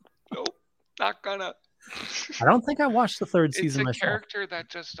 Nope. Not gonna. I don't think I watched the third season myself. It's a character that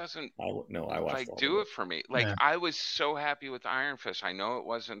just doesn't I watched do it for me. Like I was so happy with Iron Fist. I know it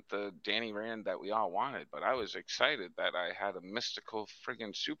wasn't the Danny Rand that we all wanted, but I was excited that I had a mystical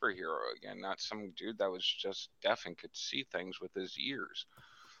friggin' superhero again, not some dude that was just deaf and could see things with his ears.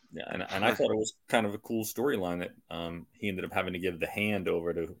 Yeah, and I thought it was kind of a cool storyline that he ended up having to give the hand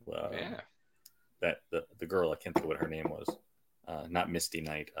over to that the girl. I can't think of what her name was. Not Misty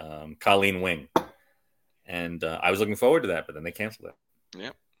Knight. Colleen Wing. And I was looking forward to that, but then they canceled it.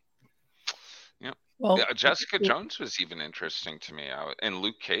 Yep. Well, Jessica Jones was even interesting to me, and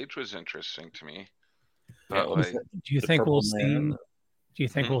Luke Cage was interesting to me. But, do you think we'll see? Do you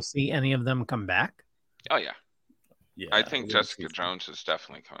think we'll see any of them come back? Oh yeah. Yeah, I think Jessica Jones is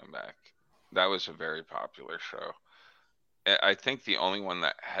definitely coming back. That was a very popular show. I think the only one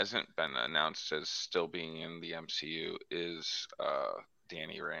that hasn't been announced as still being in the MCU is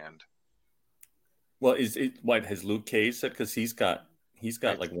Danny Rand. Well, what has Luke Cage said? Because he's got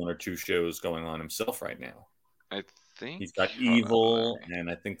like one or two shows going on himself right now. I think he's got Evil, and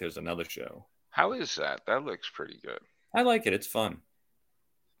I think there's another show. How is that? That looks pretty good. I like it. It's fun.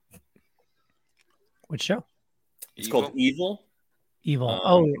 Which show? It's called Evil.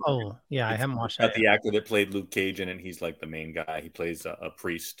 Oh, yeah. I haven't watched that. The actor that played Luke Cage in it, he's like the main guy. He plays a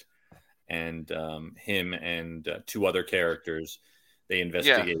priest, and him and two other characters, they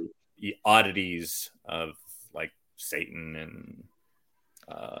investigate oddities of like Satan and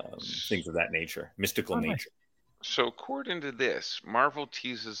things of that nature, mystical nature. So according to this, Marvel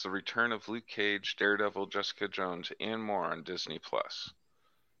teases the return of Luke Cage, Daredevil, Jessica Jones, and more on Disney Plus.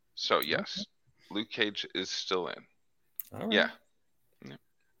 So yes, Luke Cage is still in. All right. Yeah.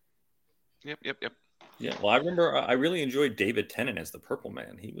 Yep. Yeah. Well, I remember I really enjoyed David Tennant as the Purple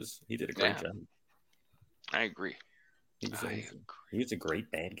Man. He did a great job. I agree. He was a great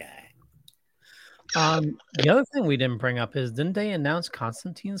bad guy. The other thing we didn't bring up is, didn't they announce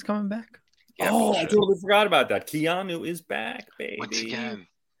Constantine's coming back? Yeah, I totally forgot about that. Keanu is back, baby. Once again.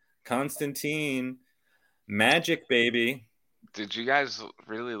 Constantine. Magic, baby. Did you guys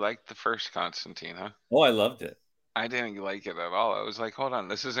really like the first Constantine, huh? Oh, I loved it. I didn't like it at all. I was like, hold on,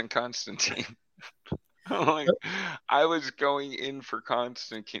 this isn't Constantine. Like, I was going in for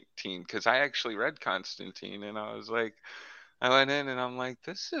Constantine because I actually read Constantine, and I was like, I went in and I'm like,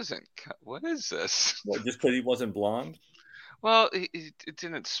 this isn't. What is this? What, just because he wasn't blonde? Well, it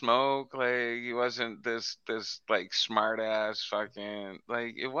didn't smoke. Like, he wasn't this like smart ass fucking,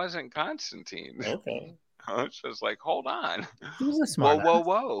 like, it wasn't Constantine. Okay. I was just like, hold on. He was a smart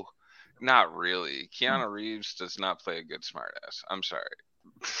Whoa. Not really. Keanu Reeves does not play a good smart ass. I'm sorry.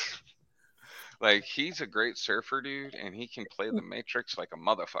 Like, he's a great surfer dude, and he can play the Matrix like a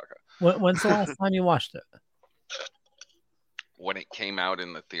motherfucker. When's the last time you watched it? When it came out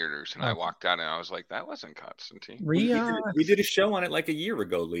in the theaters, and I walked out and I was like, that wasn't Constantine. We did a show on it like a year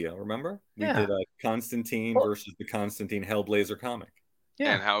ago, Leo. Remember? We did a Constantine versus the Constantine Hellblazer comic.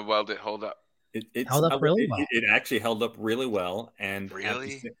 Yeah. And how well did it hold up? It held up really well. It actually held up really well. And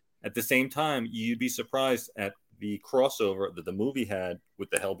really, at the same time, you'd be surprised at the crossover that the movie had with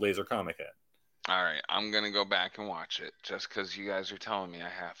the Hellblazer comic had. All right, I'm gonna go back and watch it just because you guys are telling me I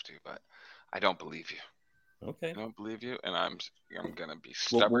have to, but I don't believe you. Okay. I don't believe you, and I'm gonna be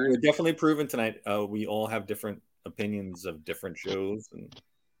Well, stubborn. we're definitely proven tonight. We all have different opinions of different shows, and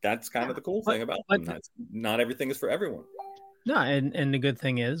that's kind of the cool thing about them. Not everything is for everyone. No, and the good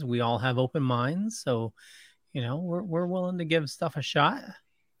thing is we all have open minds, so we're willing to give stuff a shot.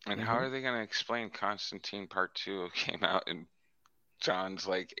 And how are they gonna explain Constantine Part 2 came out and John's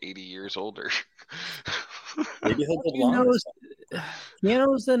like 80 years older? Maybe he'll go blonde.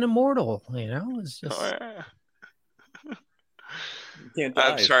 Keanu's an immortal, it's just. Oh, yeah.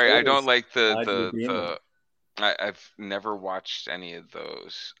 I'm sorry, I don't like I've never watched any of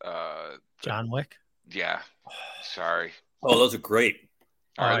those. John Wick. Yeah, sorry. Oh, those are great.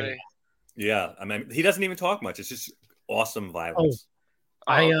 Are they? Yeah, I mean, he doesn't even talk much. It's just awesome violence.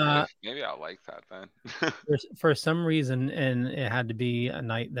 Maybe I'll like that then. for some reason, and it had to be a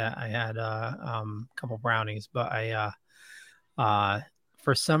night that I had a couple brownies, but I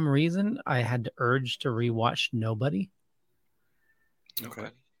for some reason I had the urge to rewatch Nobody. Okay.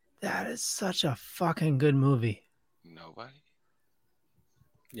 That is such a fucking good movie. Nobody?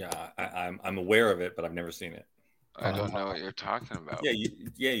 Yeah, I'm aware of it, but I've never seen it. I don't know what you're talking about. Yeah,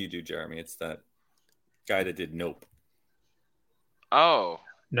 you do, Jeremy. It's that guy that did Nope. Oh.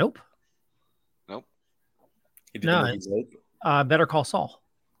 Nope. He did Nope. Better Call Saul.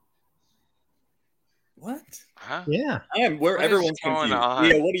 What? Huh? Yeah. I am where what everyone's going confused. on?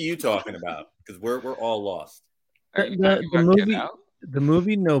 Yeah, what are you talking about? Because we're all lost. The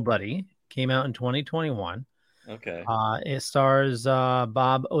movie Nobody came out in 2021. Okay. It stars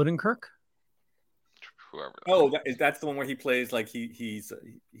Bob Odenkirk. Whoever. Oh, that's the one where he plays like he's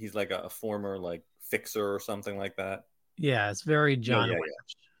like a former like fixer or something like that. Yeah, it's very John Wick.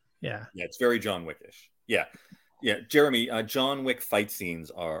 Yeah, it's very John Wickish. Yeah. Jeremy, John Wick fight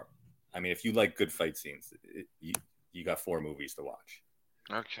scenes are. I mean, if you like good fight scenes, you got 4 movies to watch.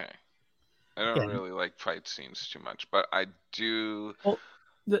 Okay. I don't really like fight scenes too much, but I do. Well,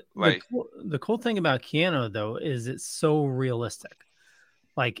 the cool thing about Keanu though is it's so realistic.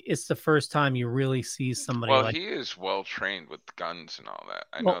 Like, it's the first time you really see somebody. Well, he is well trained with guns and all that.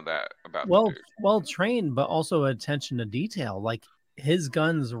 I know that about the dude. Well trained, but also attention to detail. Like, his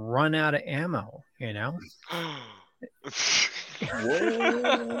guns run out of ammo. I know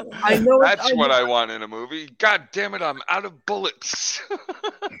that's what I want in a movie. God damn it, I'm out of bullets.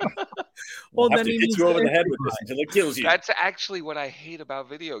 Well, then he hits you over the head with this until it kills you. That's actually what I hate about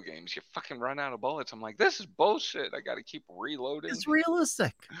video games. You fucking run out of bullets. I'm like, this is bullshit. I got to keep reloading. It's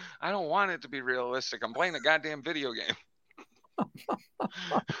realistic. I don't want it to be realistic. I'm playing a goddamn video game.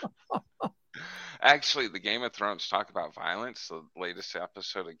 Actually, the Game of Thrones talk about violence. The latest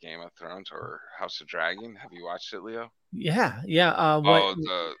episode of Game of Thrones or House of Dragon. Have you watched it, Leo? Yeah. The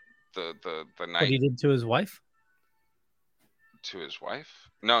what night he did to his wife. To his wife?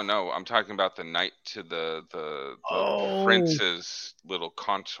 No. I'm talking about the night to the prince's little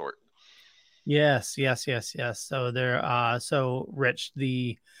consort. Yes. So they're so Rich,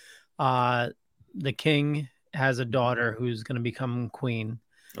 the king has a daughter who's going to become queen.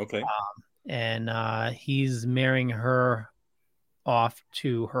 Okay. And he's marrying her off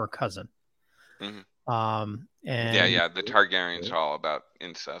to her cousin. Mm-hmm. And the Targaryens are all about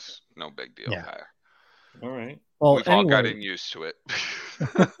incest. No big deal there. All right. Well, we've all gotten used to it.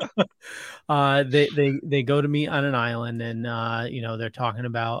 They go to meet on an island, and they're talking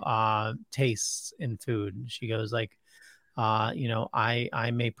about tastes in food. She goes like,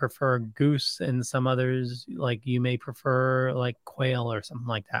 I may prefer goose, and some others like you may prefer like quail or something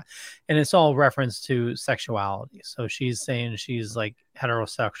like that. And it's all reference to sexuality. So she's saying she's like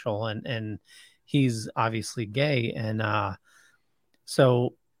heterosexual, and he's obviously gay, and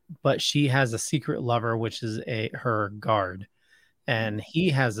so but she has a secret lover, which is her guard, and he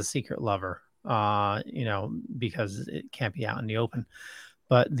has a secret lover. Because it can't be out in the open.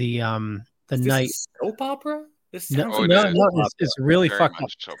 But the night soap opera. It's really Very fucked up.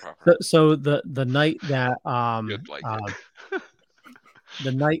 much soap opera. So the night that Good like it.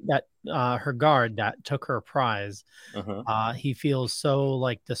 the night that her guard that took her prize, he feels so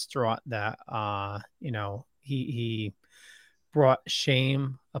like distraught that he brought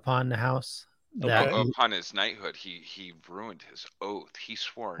shame upon the house. That upon his knighthood, he ruined his oath. He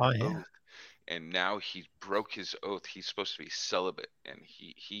swore an oath, and now he broke his oath. He's supposed to be celibate, and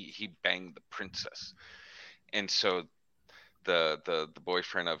he banged the princess. And so the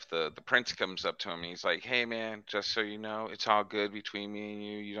boyfriend of the prince comes up to him and he's like, "Hey man, just so you know, it's all good between me and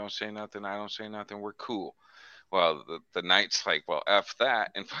you. You don't say nothing, I don't say nothing, we're cool." Well, the knight's like, "Well, F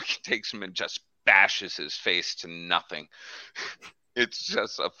that," and fucking takes him and just bashes his face to nothing. It's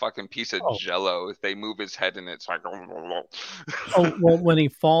just a fucking piece of jello. If they move his head and it's like well, when he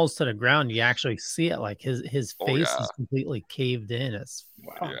falls to the ground, you actually see it, like his face is completely caved in. It's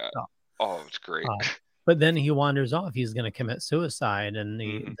it's great. But then he wanders off. He's going to commit suicide, and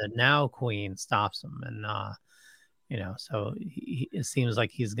the now queen stops him. And, so it seems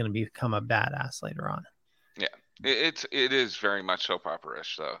like he's going to become a badass later on. Yeah, it is very much soap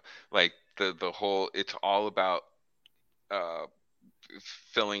opera-ish, though. Like the whole, it's all about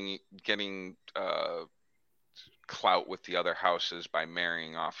getting clout with the other houses by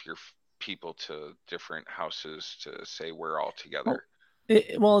marrying off your people to different houses to say we're all together.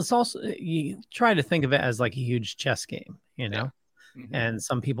 It's also, you try to think of it as like a huge chess game, and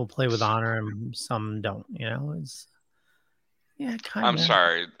some people play with honor and some don't, it's kind of. I'm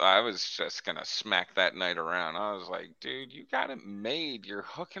sorry, I was just gonna smack that knight around. I was like, dude, you got it made. You're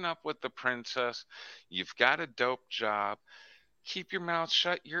hooking up with the princess. You've got a dope job. Keep your mouth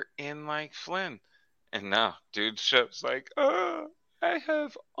shut. You're in like Flynn. And now, dude, ship's like, I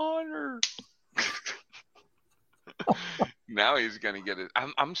have honor. Now he's gonna get it.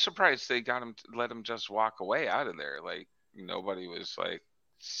 I'm surprised they let him just walk away out of there. Like nobody was like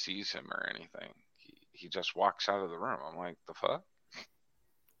sees him or anything. He just walks out of the room. I'm like, the fuck?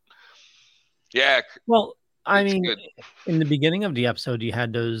 Yeah. Well, I mean, in the beginning of the episode, you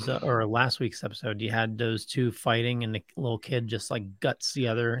had those, or last week's episode, you had those two fighting, and the little kid just like guts the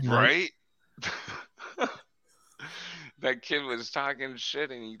other. Right. That kid was talking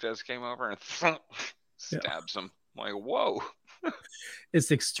shit, and he just came over and stabs him. I'm like, whoa.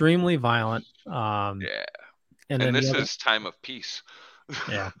 It's extremely violent. And this is time of peace.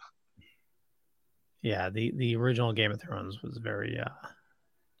 Yeah, the original Game of Thrones was very,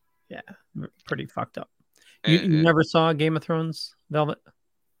 pretty fucked up. You never saw Game of Thrones, Velvet?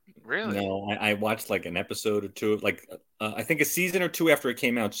 Really? No, I watched like an episode or two. Like, I think a season or two after it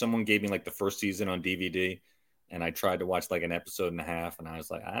came out, someone gave me like the first season on DVD, and I tried to watch like an episode and a half, and I was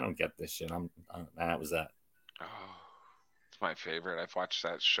like, I don't get this shit. That was that. Oh, it's my favorite. I've watched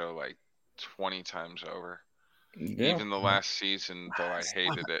that show like 20 times over. Yeah. Even the last season, though I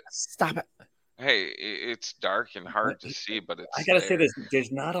hated it. Stop it. Hey, it's dark and hard to see, but it's. I gotta say this: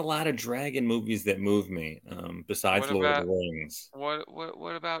 there's not a lot of dragon movies that move me, besides Lord of the Rings.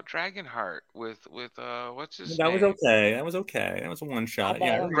 What about Dragonheart with what's his name? Was okay. That was okay. That was a one shot.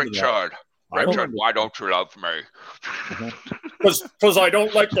 Yeah, Richard, why don't you love me? Because I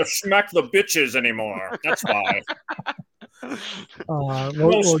don't like to smack the bitches anymore. That's why.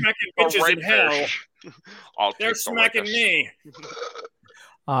 No smacking bitches in hell. They're smacking me.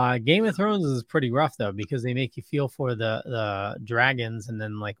 Game of Thrones is pretty rough though, because they make you feel for the dragons, and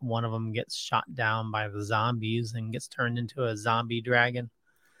then like one of them gets shot down by the zombies and gets turned into a zombie dragon.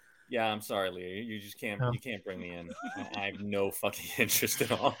 Yeah, I'm sorry, Leah. You just can't. You can't bring me in. I have no fucking interest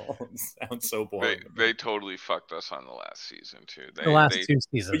at all. It sounds so boring. They totally fucked us on the last season too. The last two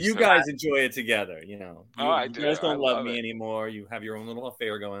seasons. But you guys enjoy it together, you know. I do. You guys don't love me anymore. You have your own little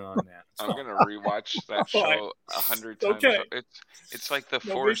affair going on now. I'm gonna rewatch that show 100 times. Okay. It's like the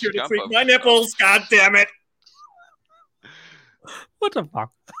Forrest Gump of my nipples. God damn it! What the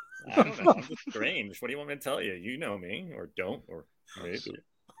fuck? I don't know. It's strange. What do you want me to tell you? You know me, or don't, or maybe.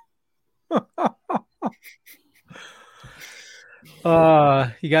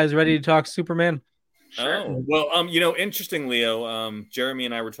 You guys ready to talk Superman? Sure. Oh, well, interesting, Leo. Jeremy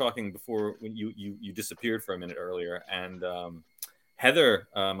and I were talking before when you disappeared for a minute earlier, and Heather,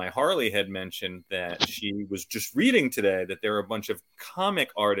 my Harley, had mentioned that she was just reading today that there are a bunch of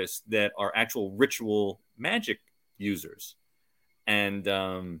comic artists that are actual ritual magic users,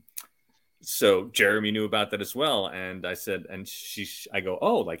 and so Jeremy knew about that as well. And I said, I go,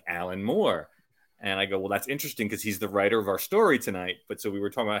 oh, like Alan Moore. And I go, well, that's interesting because he's the writer of our story tonight. But so we were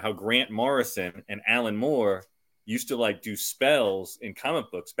talking about how Grant Morrison and Alan Moore used to like do spells in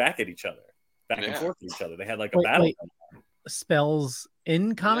comic books back at each other, back and forth to each other. They had like a battle. Spells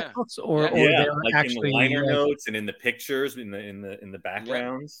in comic books, or like actually in the liner notes and in the pictures in the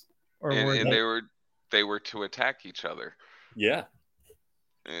backgrounds, or and they were to attack each other. Yeah,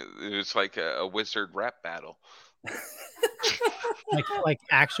 it was like a wizard rap battle. like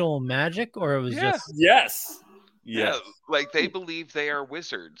actual magic, or it was just yeah, like they believe they are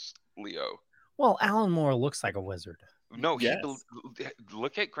wizards, Leo. Well, Alan Moore looks like a wizard. No,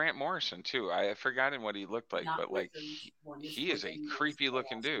 look at Grant Morrison too. I forgotten what he looked like, but like he is a creepy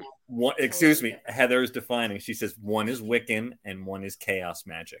looking dude. Excuse me, Heather's defining. She says one is Wiccan and one is chaos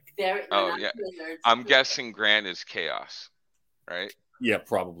magic. Oh yeah, I'm guessing Grant is chaos, right? Yeah,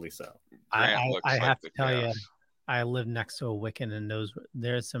 probably so. I have to tell you, I live next to a Wiccan, and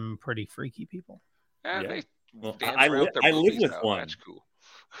there's some pretty freaky people. Yeah. I live with one. That's cool.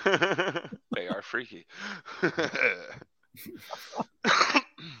 They are freaky.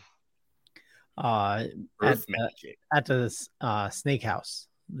 At the Snake House,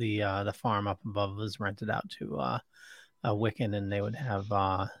 the farm up above was rented out to a Wiccan, and they would have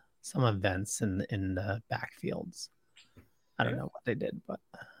some events in the backfields. I don't know what they did, but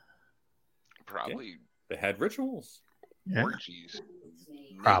probably they had rituals, orgies,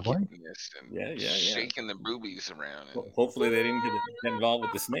 probably, and shaking the boobies around. Hopefully, they didn't get involved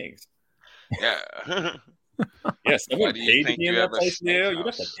with the snakes. Yeah. Yes, someone paid to be in that place, Leo. You'd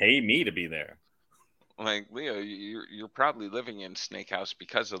have to pay me to be there. Like, Leo, you're probably living in Snake House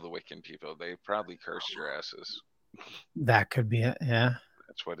because of the Wiccan people. They probably cursed your asses. That could be it. Yeah,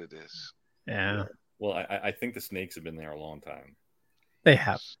 that's what it is. Yeah. Well, I think the snakes have been there a long time. They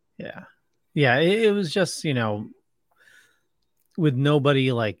have. Yeah. It was just, with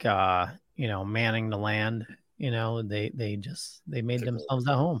nobody like manning the land, they made themselves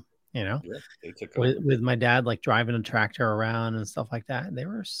at home. They took with my dad like driving a tractor around and stuff like that. They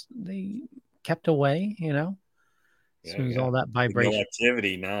kept away, as soon as all that vibration,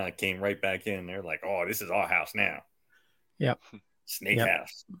 activity, it came right back in. They're like, "Oh, this is our house now." Yep, Snake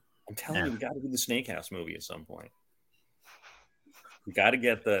House. I'm telling you, we got to do the Snake House movie at some point. We got to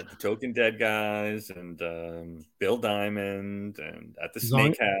get the Token Dead guys and Bill Diamond and at the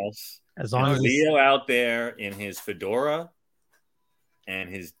Snake House. As long as Leo out there in his fedora and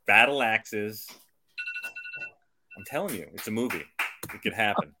his battle axes. I'm telling you, it's a movie. It could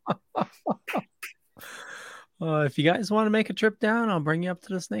happen. If you guys want to make a trip down, I'll bring you up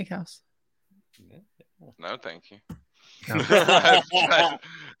to the Snake House. No, thank you. No.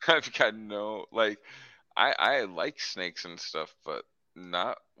 I've got no, like, I like snakes and stuff, but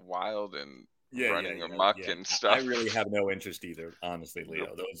not wild and running amok and stuff. I really have no interest either, honestly,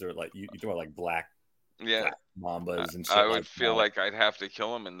 Leo. Those are like, you talk about like black mambas and shit. I would feel like I'd have to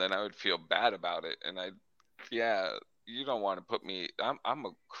kill them, and then I would feel bad about it. And you don't want to put me. I'm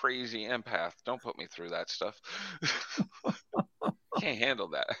a crazy empath. Don't put me through that stuff. Can't handle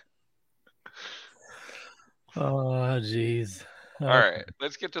that. Oh, geez. All right,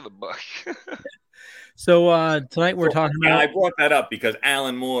 let's get to the book. So tonight we're talking about. I brought that up because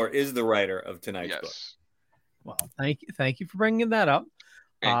Alan Moore is the writer of tonight's book. Well, thank you for bringing that up.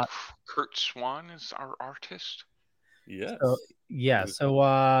 And Kurt Swan is our artist. Yes.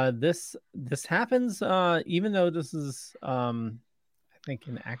 So this happens even though this is I think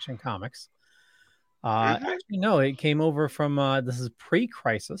in Action Comics. Actually, no, it came over from this is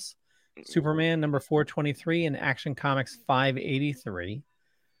pre-Crisis. Superman number 423 and Action Comics 583.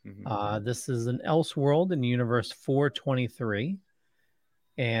 This is an Elseworld in Universe 423,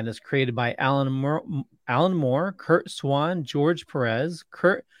 and it's created by Alan Moore, Kurt Swan, George Perez,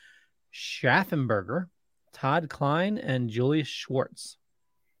 Kurt Schaffenberger, Todd Klein, and Julius Schwartz.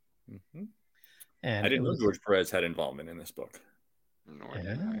 And I didn't know George Perez had involvement in this book.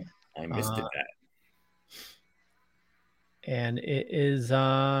 I missed it. And it is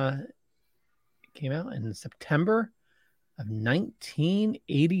came out in September of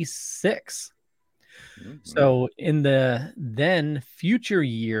 1986. So in the then future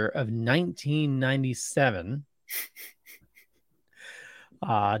year of 1997,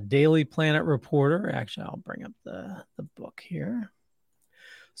 Daily Planet reporter, actually I'll bring up the book here.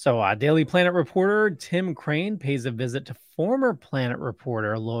 So Daily Planet reporter Tim Crane pays a visit to former Planet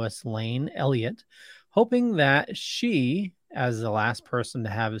reporter Lois Lane Elliott, hoping that she, as the last person to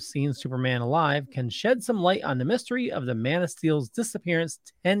have seen Superman alive, can shed some light on the mystery of the Man of Steel's disappearance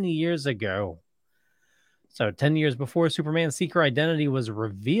 10 years ago. So 10 years before Superman's secret identity was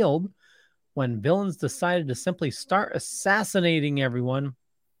revealed, when villains decided to simply start assassinating everyone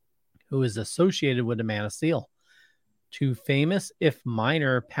who is associated with the Man of Steel. Two famous, if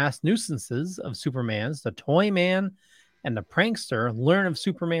minor, past nuisances of Superman's, the Toy Man and the Prankster, learn of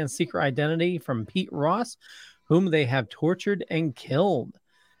Superman's secret identity from Pete Ross, whom they have tortured and killed.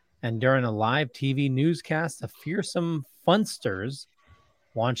 And during a live TV newscast, the fearsome Funsters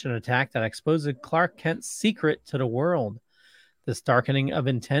launch an attack that exposes Clark Kent's secret to the world. This darkening of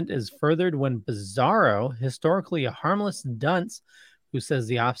intent is furthered when Bizarro, historically a harmless dunce who says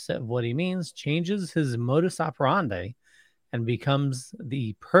the opposite of what he means, changes his modus operandi and becomes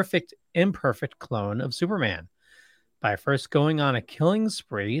the perfect, imperfect clone of Superman. By first going on a killing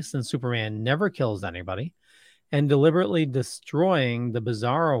spree, since Superman never kills anybody, and deliberately destroying the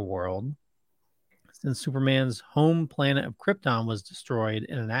Bizarro world, since Superman's home planet of Krypton was destroyed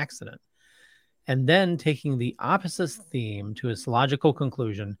in an accident. And then taking the opposite theme to its logical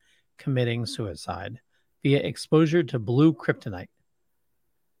conclusion, committing suicide via exposure to blue kryptonite.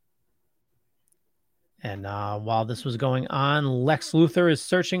 And while this was going on, Lex Luthor is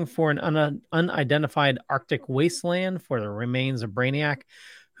searching for an unidentified Arctic wasteland for the remains of Brainiac,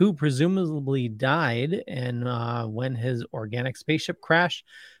 who presumably died and when his organic spaceship crashed,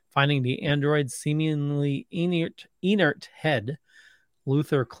 finding the android's seemingly inert head.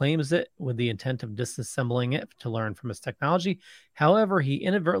 Luthor claims it with the intent of disassembling it to learn from its technology. However, he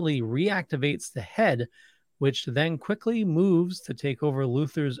inadvertently reactivates the head, which then quickly moves to take over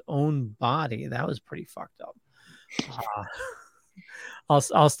Luthor's own body. That was pretty fucked up.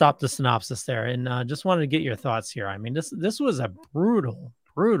 I'll stop the synopsis there, and just wanted to get your thoughts here. I mean, this was a brutal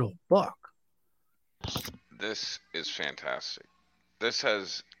book. This is fantastic. This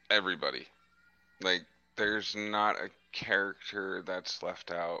has everybody. Like, there's not a character that's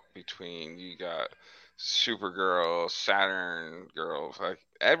left out. Between, you got Supergirl, Saturn girls, like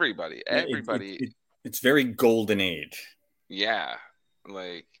everybody. It's very golden age. Yeah,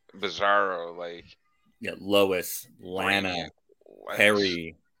 like Bizarro, like Lois, Lana,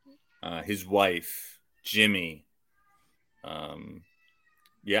 Perry, his wife, Jimmy.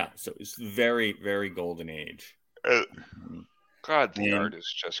 So it's very, very golden age. God, the art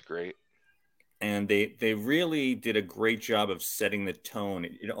is just great. And they really did a great job of setting the tone.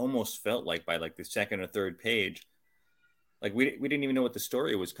 It almost felt like by like the second or third page, like we didn't even know what the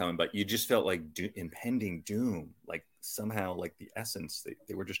story was coming, but you just felt like impending doom. Like somehow, like the essence,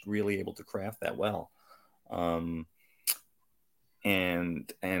 they were just really able to craft that well. And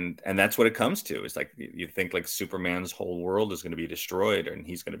that's what it comes to. It's like you think like Superman's whole world is going to be destroyed and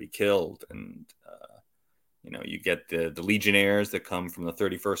he's going to be killed, and you get the Legionnaires that come from the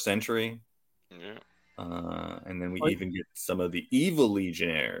 31st century. Yeah. And then we even get some of the evil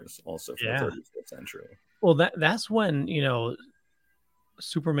Legionnaires also from the 35th century. Well, that's when,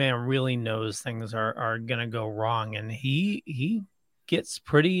 Superman really knows things are going to go wrong. And he gets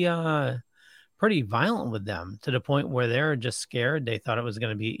pretty violent with them to the point where they're just scared. They thought it was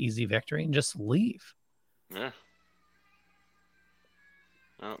going to be an easy victory and just leave. Yeah.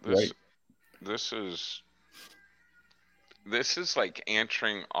 No, This is like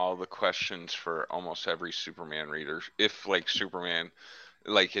answering all the questions for almost every Superman reader. If like Superman,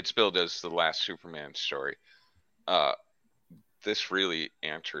 like it's billed as the last Superman story, this really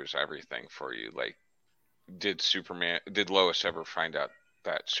answers everything for you. Like, did Lois ever find out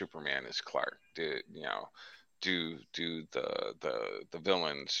that Superman is Clark? Do the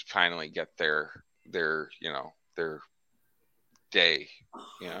villains finally get their day?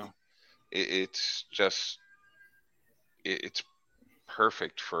 It's just. It's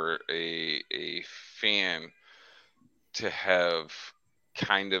perfect for a fan to have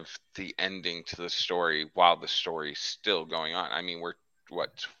kind of the ending to the story while the story's still going on. I mean, we're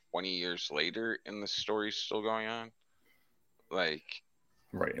 20 years later and the story's still going on. Like,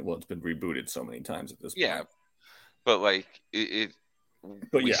 right. Well, it's been rebooted so many times at this point. Yeah, but like we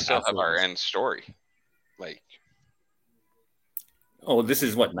still absolutely have our end story. Like. Oh, this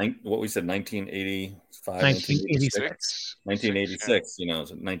is what we said, 1985, 1986. 1986, so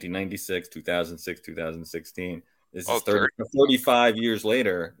 1996, 2006, 2016. This is 35 years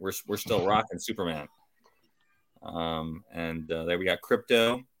later. We're still rocking Superman. And there we got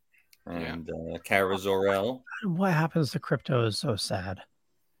Crypto and Kara Zor-El. What happens to Crypto is so sad.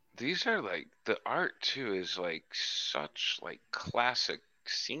 These are like, the art too is like such like classic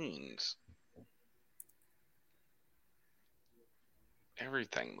scenes.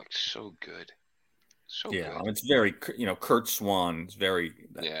 Everything looks so good. So good. It's very, Kurt Swan. It's very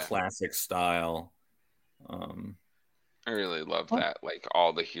classic style. I really love that. Like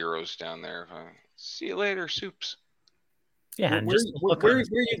all the heroes down there. See you later, Soups. Yeah. Where are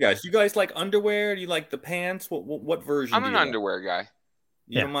you guys? You guys like underwear? Do you like the pants? What version? I'm an underwear guy.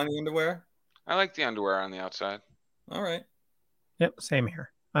 You don't mind the underwear? I like the underwear on the outside. All right. Yep, same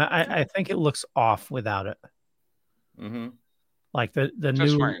here. I think it looks off without it. Mm-hmm. Like the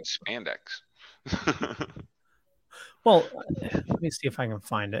Just new. wearing spandex. Well, let me see if I can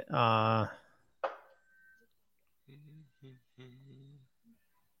find it. Find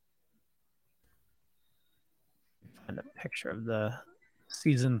a picture of the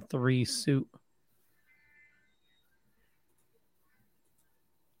season 3 suit.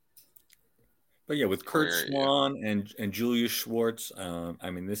 But yeah, with Kurt Swan and Julius Schwartz, I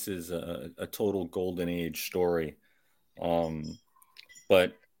mean, this is a total golden age story,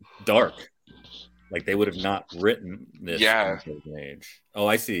 but dark. Like they would have not written this. Yeah. In golden age. Oh,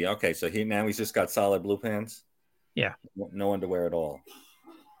 I see. Okay, so he's just got solid blue pants. Yeah. No underwear at all.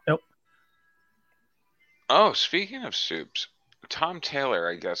 Nope. Oh, speaking of soups, Tom Taylor,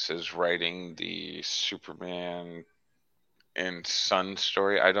 I guess, is writing the Superman and Son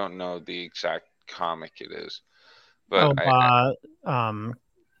story. I don't know the exact comic it is, but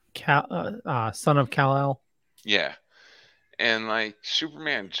Son of Kal-El. Yeah, and like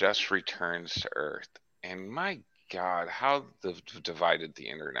Superman just returns to Earth, and my God, how divided the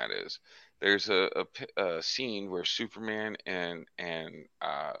internet is. There's a scene where Superman and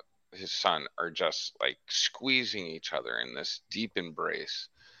his son are just like squeezing each other in this deep embrace,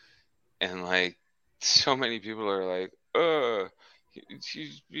 and like so many people are like,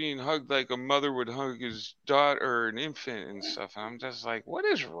 he's being hugged like a mother would hug his daughter or an infant and stuff. And I'm just like, what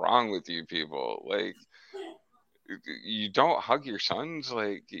is wrong with you people? Like, you don't hug your sons?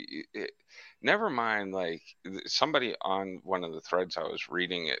 Like, never mind. Like, somebody on one of the threads I was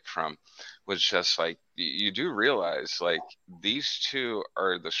reading it from was just like, you do realize, like, these two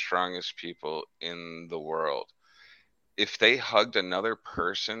are the strongest people in the world. If they hugged another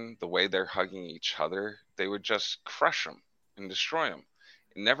person the way they're hugging each other, they would just crush them and destroy them.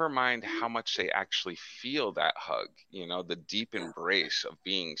 Never mind how much they actually feel that hug, you know, the deep embrace of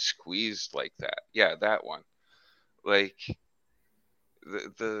being squeezed like that. Yeah, that one. Like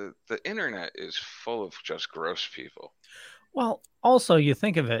the internet is full of just gross people. Well, also you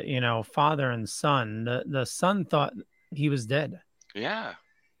think of it, you know, father and son. The son thought he was dead. Yeah.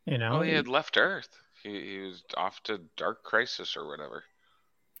 You know, well, he had left Earth. He was off to Dark Crisis or whatever.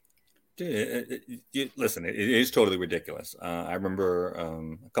 Listen, it is totally ridiculous. I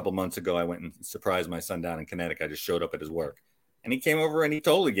remember a couple months ago, I went and surprised my son down in Connecticut. I just showed up at his work, and he came over and he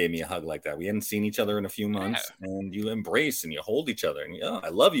totally gave me a hug like that. We hadn't seen each other in a few months, and you embrace and you hold each other, and I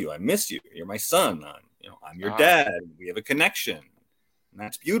love you, I miss you, you're my son, I'm your dad. We have a connection, and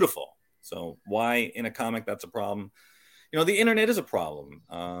that's beautiful. So why in a comic that's a problem? The internet is a problem.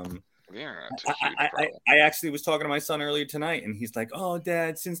 I actually was talking to my son earlier tonight, and he's like, "Oh,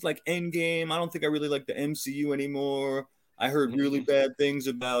 Dad, since like Endgame, I don't think I really like the MCU anymore. I heard really bad things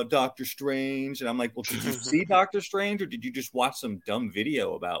about Doctor Strange." And I'm like, "Well, did you see Doctor Strange, or did you just watch some dumb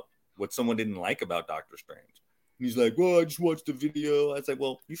video about what someone didn't like about Doctor Strange?" And he's like, "Well, I just watched the video." I was like,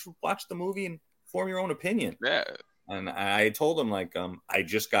 "Well, you should watch the movie and form your own opinion." Yeah. And I told him, like, I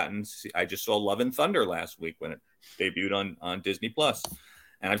just saw Love and Thunder last week when it debuted on Disney Plus.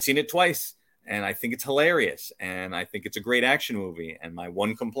 And I've seen it twice, and I think it's hilarious, and I think it's a great action movie. And my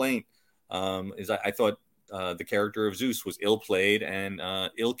one complaint is I thought the character of Zeus was ill played and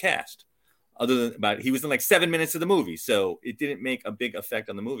ill cast. Other than he was in like 7 minutes of the movie, so it didn't make a big effect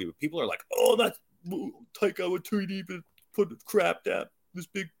on the movie. But people are like, "Oh, that's Taika Waititi put crap down, this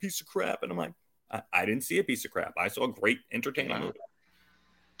big piece of crap," and I'm like, I didn't see a piece of crap. I saw a great entertaining movie.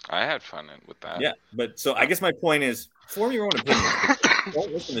 I had fun with that. Yeah, but so I guess my point is, form your own opinion.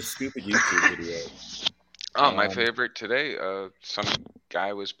 Don't listen to stupid YouTube videos. Oh, my favorite today, some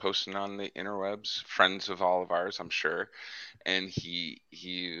guy was posting on the interwebs, friends of all of ours, I'm sure, and he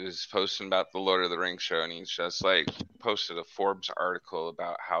was posting about the Lord of the Rings show, and he's just like posted a Forbes article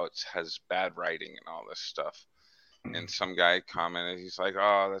about how it has bad writing and all this stuff. And some guy commented, he's like,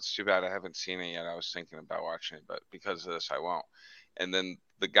 "Oh, that's too bad. I haven't seen it yet. I was thinking about watching it, but because of this, I won't." And then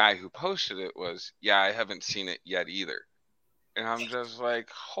the guy who posted it was, "Yeah, I haven't seen it yet either." And I'm just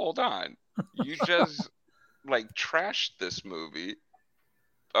like, hold on. You just like trashed this movie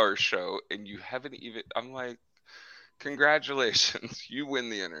or show, and you haven't even. I'm like, congratulations, you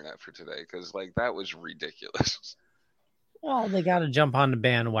win the internet for today, because like that was ridiculous. Well, they got to jump on the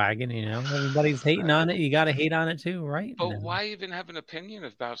bandwagon, Everybody's hating on it. You got to hate on it too, right? But why even have an opinion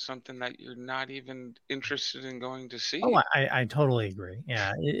about something that you're not even interested in going to see? Oh, I totally agree.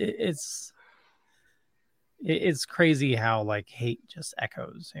 Yeah, it's crazy how like hate just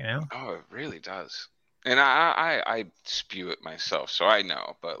echoes, Oh, it really does. And I spew it myself, so I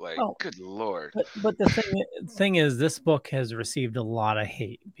know. But like, Oh. good lord. But the thing is, this book has received a lot of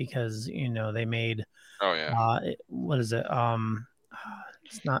hate because they made. Oh yeah. What is it?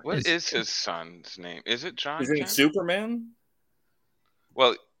 It's not. What is his son's name? Is it John? Isn't it Kent? Superman?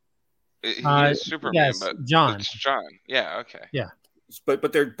 Well, he is Superman, yes, but John. it's John. Yeah. Okay. Yeah.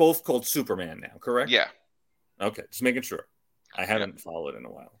 But they're both called Superman now, correct? Yeah. Okay, just making sure. I haven't followed in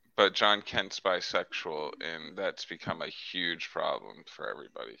a while. But John Kent's bisexual, and that's become a huge problem for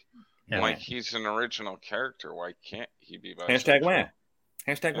everybody. Yeah. Like, he's an original character. Why can't he be bisexual? Hashtag when.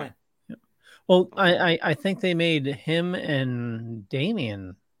 Hashtag when. Yeah. Well, I think they made him and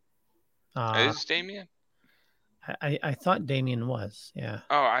Damien. Is Damien? I thought Damien was. Yeah.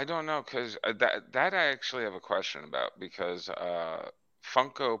 Oh, I don't know, because that I actually have a question about, because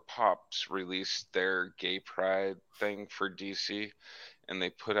Funko Pops released their gay pride thing for DC, and they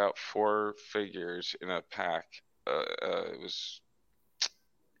put out 4 figures in a pack. It was,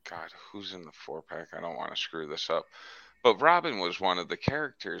 God, who's in the 4-pack? I don't want to screw this up. But Robin was one of the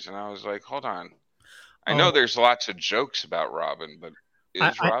characters, and I was like, hold on. I know there's lots of jokes about Robin, but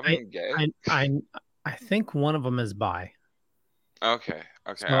is Robin gay? I think one of them is bi. Okay.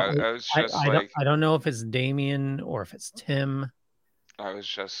 So I was just I don't know if it's Damien or if it's Tim. I was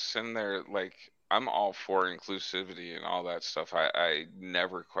just sitting there like, I'm all for inclusivity and all that stuff. I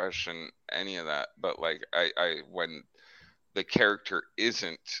never question any of that. But like, I when the character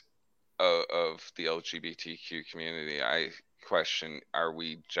isn't of the LGBTQ community, I question, are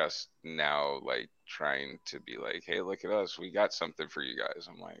we just now like trying to be like, hey, look at us, we got something for you guys?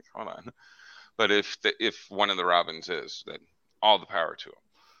 I'm like, hold on. But if one of the Robins is, then all the power to him.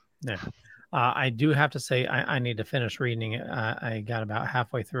 Yeah. I do have to say I need to finish reading it. I got about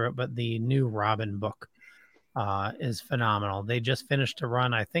halfway through it, but the new Robin book is phenomenal. They just finished a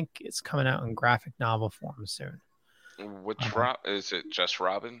run. I think it's coming out in graphic novel form soon. Which is it? Just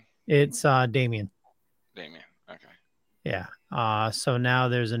Robin? It's Damien. Damien. Okay. Yeah. So now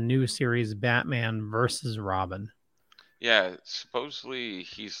there's a new series, Batman versus Robin. Yeah. Supposedly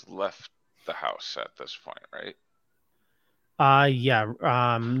he's left the house at this point, right? Yeah.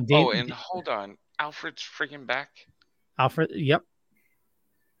 And hold on, Alfred's freaking back. Alfred, yep.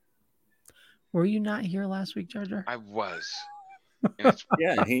 Were you not here last week, Jar Jar? I was.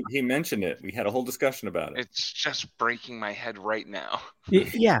 Yeah, he mentioned it. We had a whole discussion about it. It's just breaking my head right now.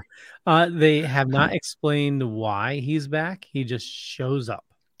 Yeah. They have not explained why he's back. He just shows up.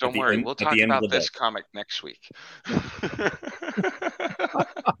 Don't worry, we'll talk about this comic next week.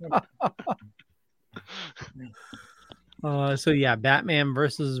 So yeah, Batman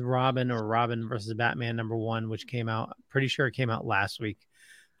versus Robin, or Robin versus Batman #1, which came out, pretty sure it came out last week.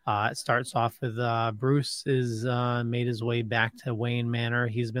 It starts off with Bruce is made his way back to Wayne Manor.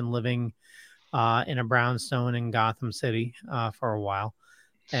 He's been living in a brownstone in Gotham City for a while.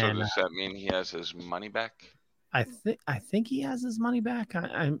 So does that mean he has his money back? I think he has his money back.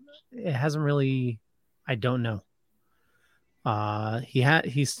 It hasn't really. I don't know.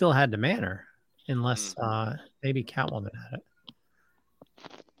 He still had the manor, unless maybe Catwoman had it.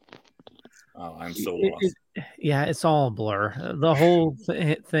 Oh, I'm so lost. Yeah, it's all a blur. The whole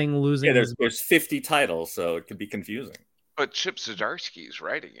thing losing. Yeah, there's 50 titles, so it could be confusing. But Chip Zdarsky's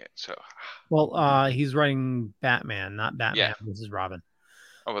writing it, so. Well, he's writing Batman, not Batman versus Robin.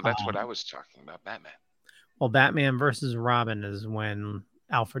 Oh, well, that's what I was talking about, Batman. Well, Batman versus Robin is when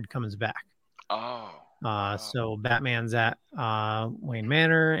Alfred comes back. Oh. So Batman's at Wayne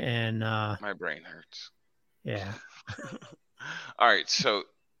Manor, and my brain hurts. Yeah. All right, so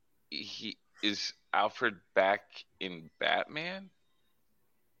is Alfred back in Batman?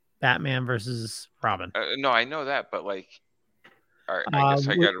 Batman versus Robin. No, I know that, but like, all right, I guess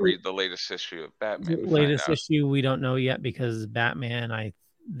I got to read the latest issue of Batman. The latest issue we don't know yet, because Batman,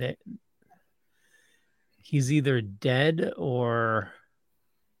 he's either dead or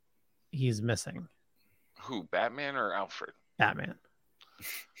he's missing. Who, Batman or Alfred? Batman.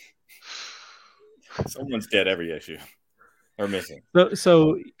 Someone's dead every issue. Or missing.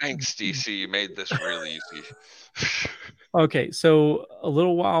 So thanks, DC. You made this really easy. Okay, so a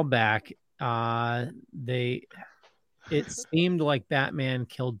little while back, it seemed like Batman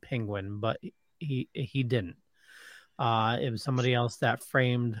killed Penguin, but he didn't. It was somebody else that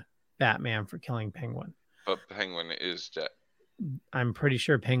framed Batman for killing Penguin. But Penguin is dead. I'm pretty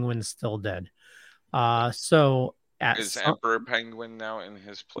sure Penguin's still dead. So is Emperor Penguin now in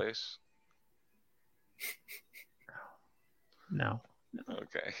his place? No.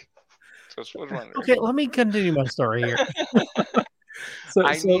 Okay. Just was wondering. Okay, let me continue my story here.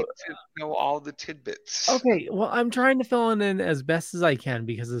 I need to know all the tidbits. Okay, well, I'm trying to fill it in as best as I can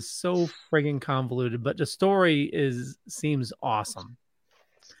because it's so friggin' convoluted, but the story seems awesome.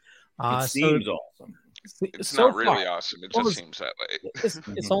 It seems awesome. It's so not really far, awesome. It just seems that way.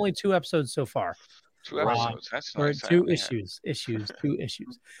 It's only 2 episodes so far. 2 episodes. That's or nice. 2 issues. 2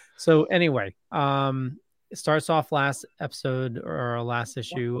 issues. So anyway, it starts off last episode or last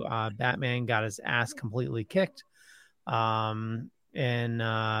issue. Batman got his ass completely kicked, and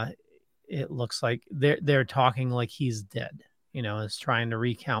it looks like they're talking like he's dead. Is trying to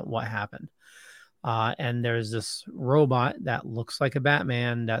recount what happened. And there's this robot that looks like a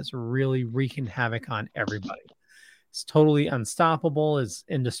Batman that's really wreaking havoc on everybody. It's totally unstoppable. It's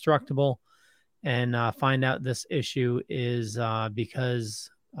indestructible. And find out this issue is because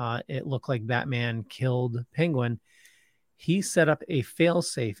it looked like Batman killed Penguin. He set up a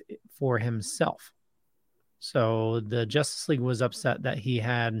failsafe for himself. So the Justice League was upset that he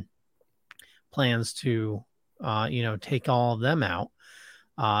had plans to, take all of them out.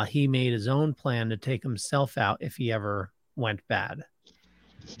 He made his own plan to take himself out if he ever went bad.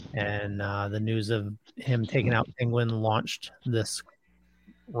 And the news of him taking out Penguin launched this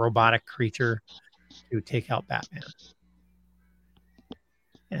robotic creature to take out Batman.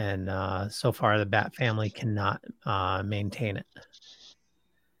 And so far, the Bat family cannot maintain it.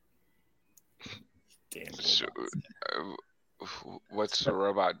 Damn. So, what's the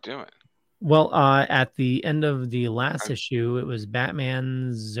robot doing? Well, at the end of the last issue, it was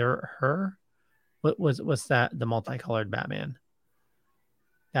Batman Her. What's that? The multicolored Batman.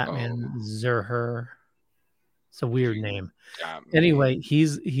 Batman Zerher. It's a weird name. Anyway,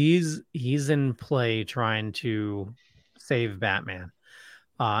 he's in play trying to save Batman,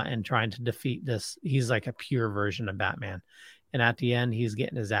 and trying to defeat this. He's like a pure version of Batman, and at the end, he's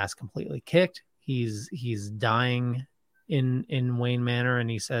getting his ass completely kicked. He's dying in Wayne Manor, and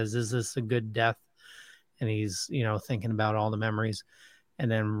he says, "Is this a good death?" And he's thinking about all the memories, and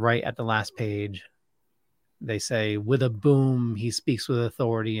then right at the last page, they say, "With a boom, he speaks with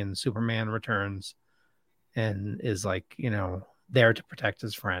authority," and Superman returns and is like, there to protect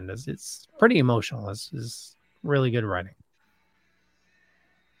his friend. It's pretty emotional. It's really good writing.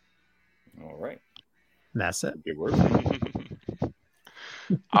 All right. That's it. Good work.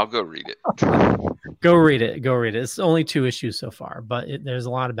 I'll go read it. Go read it. It's only 2 issues so far, but there's a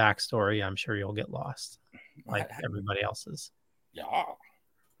lot of backstory. I'm sure you'll get lost like everybody else's. Yeah.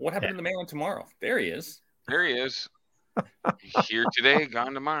 What happened to the man tomorrow? There he is. There he is. Here today,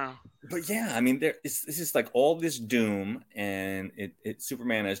 gone tomorrow. But yeah, I mean, it's just like all this doom, and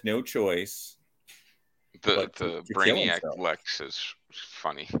Superman has no choice. The Brainiac Lex is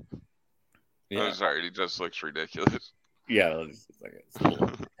funny. Yeah. I'm sorry, he just looks ridiculous. Yeah, it's like a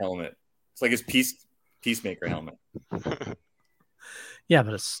little helmet. It's like his Peacemaker helmet. Yeah,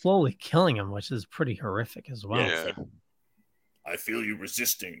 but it's slowly killing him, which is pretty horrific as well. Yeah. Like, I feel you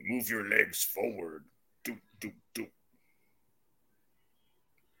resisting. Move your legs forward. Do.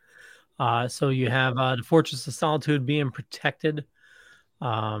 So you have the Fortress of Solitude being protected,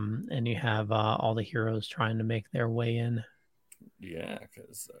 and you have all the heroes trying to make their way in. Yeah,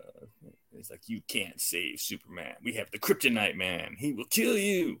 because it's like, you can't save Superman. We have the Kryptonite Man. He will kill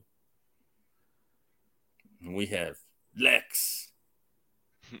you. And we have Lex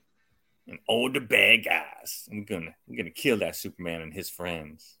and all the bad guys. We're gonna kill that Superman and his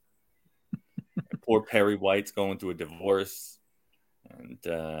friends. And poor Perry White's going through a divorce, and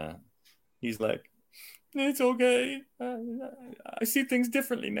he's like, "It's okay. I see things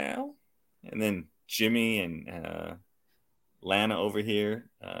differently now." And then Jimmy and Lana over here,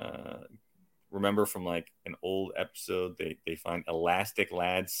 remember from like an old episode, they find Elastic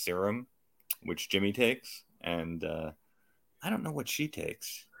Lad's serum, which Jimmy takes, and I don't know what she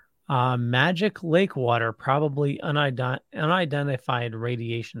takes. Magic lake water, probably unidentified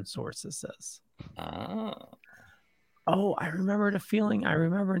radiation source, it says. Oh, I remember the feeling. I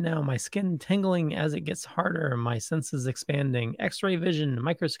remember now. My skin tingling as it gets harder, my senses expanding. X-ray vision,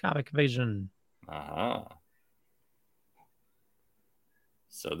 microscopic vision.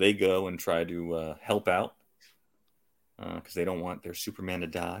 So they go and try to help out because they don't want their Superman to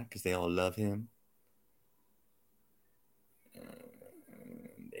die because they all love him.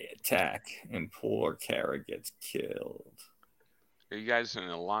 They attack, and poor Kara gets killed. Are you guys an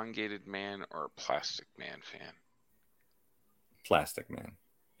Elongated Man or a Plastic Man fan? Plastic Man.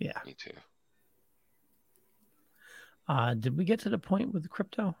 Yeah. Me too. Did we get to the point with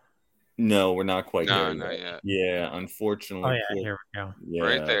crypto? No, we're not quite No, there not yet. yet. Yeah, unfortunately. Oh, yeah, here we go. Yeah,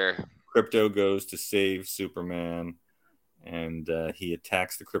 Right there. Crypto goes to save Superman, And he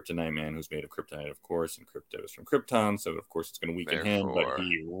attacks the Kryptonite Man, who's made of kryptonite, of course, and Krypto is from Krypton, so of course it's going to weaken him, but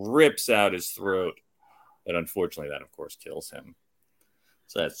he rips out his throat. But unfortunately, that, of course, kills him.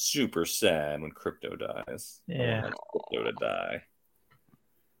 So that's super sad when Krypto dies. Yeah. Krypto to die.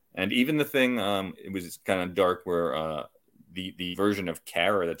 And even the thing, it was kind of dark where the version of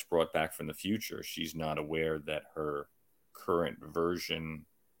Kara that's brought back from the future, she's not aware that her current version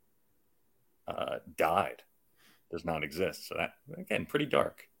died. Does not exist. So that, again, pretty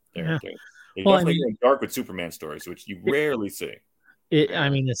dark. They definitely go dark with Superman stories, which you rarely see.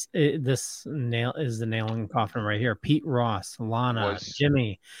 This nail is the nail in the coffin right here. Pete Ross, Lana,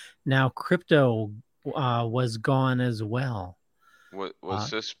 Jimmy. Now Krypto was gone as well. Was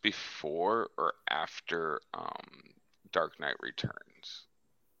this before or after Dark Knight Returns?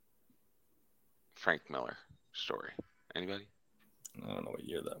 Frank Miller story. Anybody? I don't know what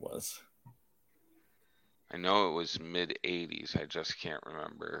year that was. I know it was mid-'80s. I just can't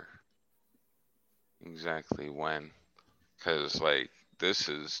remember exactly when. Because, like, this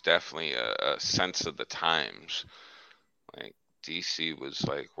is definitely a sense of the times. Like, DC was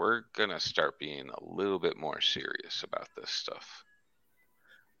like, we're going to start being a little bit more serious about this stuff.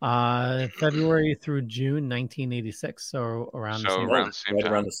 February through June 1986, so around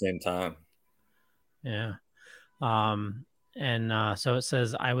the same time. Yeah. So it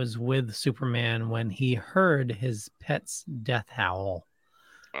says, I was with Superman when he heard his pet's death howl.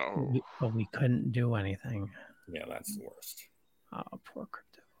 Oh. But we couldn't do anything. Yeah, that's the worst. Oh, poor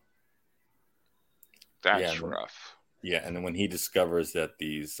Krypto. That's rough. Yeah, and then when he discovers that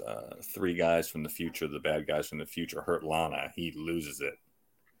these three guys from the future, the bad guys from the future, hurt Lana, he loses it.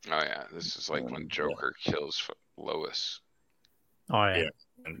 Oh, yeah. This is like when Joker kills Lois. Oh, yeah.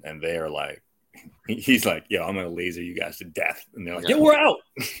 And they are like, he's like, yo, I'm going to laser you guys to death. And they're like, yeah, we're out.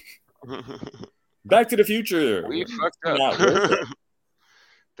 Back to the future. We fucked up.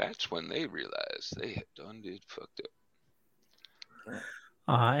 That's when they realized they had done fucked up.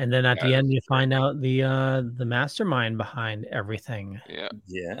 And then at the end, you find out the mastermind behind everything. Yeah,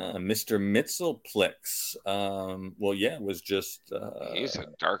 Mr. Mxyzptlk. Was just he's a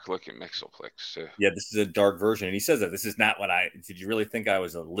dark-looking Mxyzptlk too. Yeah, this is a dark version, and he says that this is not what did you really think I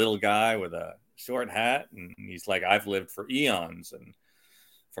was a little guy with a short hat? And he's like, I've lived for eons, and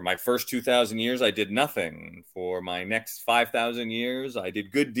for my first 2,000 years, I did nothing. For my next 5,000 years, I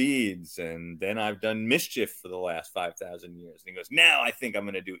did good deeds. And then I've done mischief for the last 5,000 years. And he goes, now I think I'm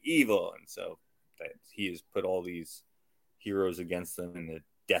going to do evil. And so he has put all these heroes against them in the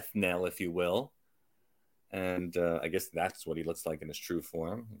death knell, if you will. And I guess that's what he looks like in his true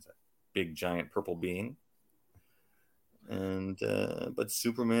form. He's a big, giant purple being. And but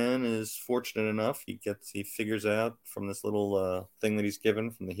Superman is fortunate enough. He figures out from this little thing that he's given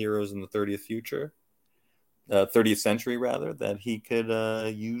from the heroes in the 30th century rather, that he could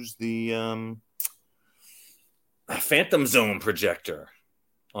use the Phantom Zone projector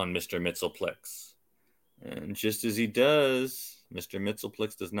on Mr. Mxyzptlk. And just as he does, Mr.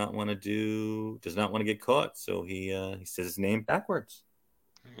 Mxyzptlk does not want to get caught, so he says his name backwards.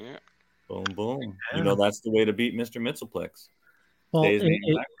 Yeah. Boom, boom. Yeah. You know that's the way to beat Mr. Mxyzptlk. Well,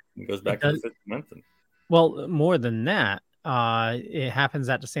 it goes back to the fifth dimension. Well, more than that, it happens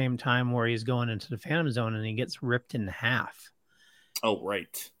at the same time where he's going into the Phantom Zone and he gets ripped in half. Oh,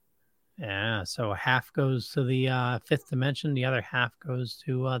 right. Yeah, so half goes to the fifth dimension, the other half goes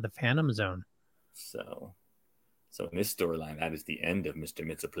to the Phantom Zone. So in this storyline, that is the end of Mr.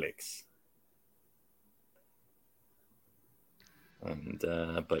 Mxyzptlk. And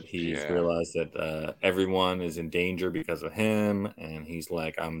but he's realized that everyone is in danger because of him, and he's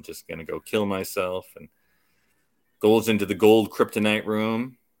like, I'm just gonna go kill myself, and goes into the gold kryptonite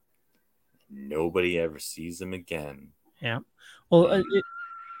room. Nobody ever sees him again. Yeah. Well,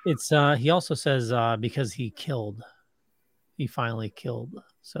 it's he also says because he finally killed.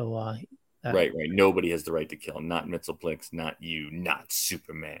 So right. Nobody has the right to kill. Not Mxyzptlk, not you, not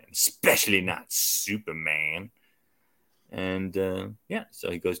Superman, especially not Superman. And so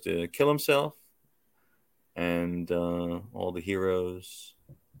he goes to kill himself, and all the heroes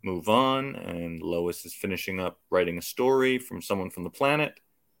move on, and Lois is finishing up writing a story from someone from the planet,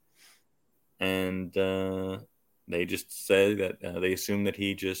 and they just say that they assume that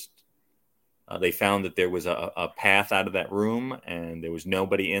he just they found that there was a path out of that room, and there was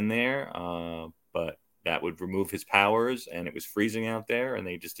nobody in there, but that would remove his powers, and it was freezing out there, and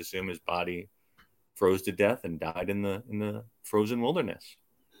they just assume his body froze to death and died in the frozen wilderness.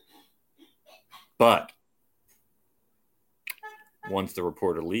 But once the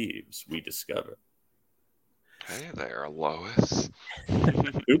reporter leaves, we discover, hey there, Lois.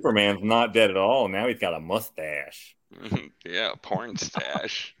 Superman's not dead at all. Now he's got a mustache. Yeah, porn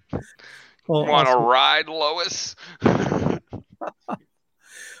stash. Well, Want to also- ride, Lois?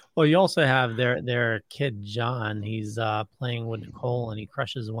 Well, you also have their kid John. He's playing with Nicole, and he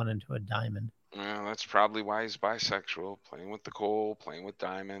crushes one into a diamond. Yeah, that's probably why he's bisexual. Playing with the coal, playing with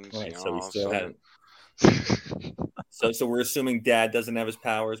diamonds. Right, You so know, he still so- had. So we're assuming Dad doesn't have his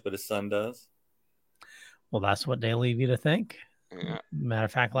powers, but his son does. Well, that's what they leave you to think. Yeah. Matter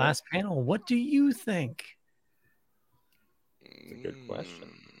of fact, last panel, what do you think? It's a good question.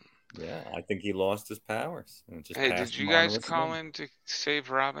 Yeah, I think he lost his powers. And just Hey, passed did you them on guys to call Robin. in to save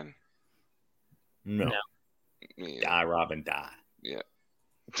Robin? No. Yeah. Die, Robin, die. Yeah.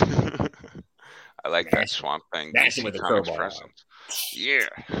 I like that Swamp Thing. Smash him DC with a Comics crowbar. presence. Yeah.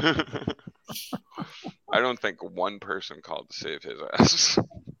 I don't think one person called to save his ass.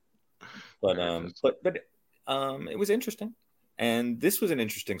 But it was interesting, and this was an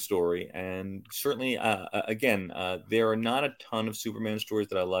interesting story, and certainly again there are not a ton of Superman stories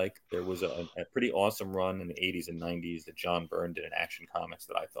that I like. There was a pretty awesome run in the 80s and 90s that John Byrne did in Action Comics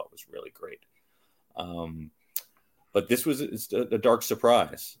that I thought was really great. But this was a dark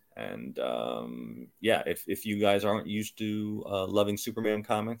surprise, and yeah, if you guys aren't used to loving Superman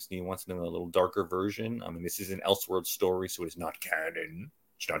comics and you want something a little darker version, I mean, this is an Elseworld story, so it's not canon.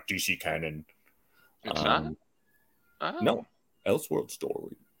 It's not DC canon. It's not? Oh. No, Elseworld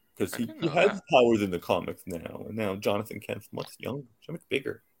story. Because he didn't know has that. powers in the comics now, and now Jonathan Kent's much younger, so much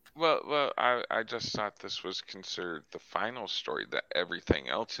bigger. Well, I just thought this was considered the final story. That everything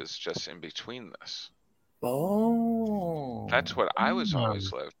else is just in between this. Oh, That's what I was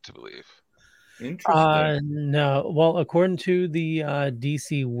always led to believe. Interesting. No, well, according to the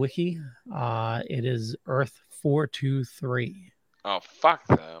DC Wiki, it is Earth 423. Oh, fuck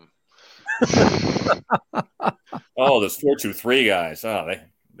them. Oh, those 423 guys. Oh,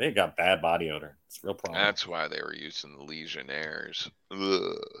 they got bad body odor. It's a real problem. That's why they were using the Legionnaires.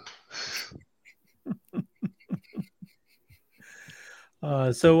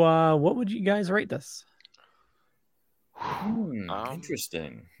 Ugh. So what would you guys rate this?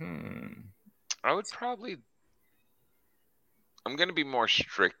 Interesting. I would probably. I'm going to be more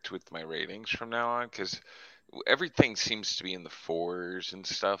strict with my ratings from now on because everything seems to be in the 4s and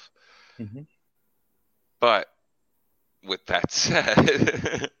stuff. Mm-hmm. But with that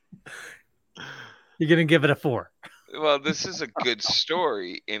said, You're gonna give it a 4. well, this is a good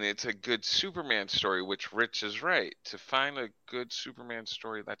story, and it's a good Superman story, which Rich is right. To find a good Superman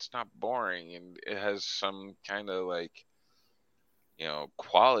story that's not boring and it has some kind of like,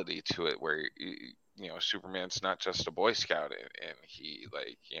 quality to it where, Superman's not just a Boy Scout and he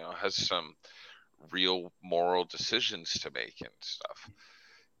has some real moral decisions to make and stuff.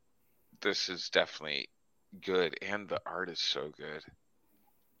 This is definitely good, and the art is so good.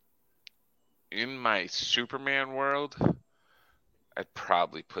 In my Superman world, I'd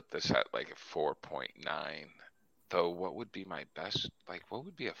probably put this at like a 4.9. Though what would be my best, what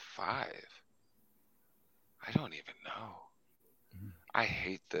would be a 5? I don't even know. I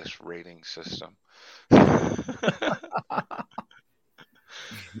hate this rating system.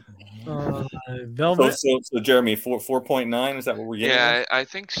 Velvet. So Jeremy, 4.9, is that what we're getting? Yeah, I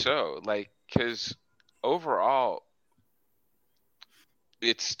think so. Because overall,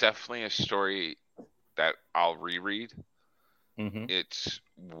 it's definitely a story that I'll reread. Mm-hmm. It's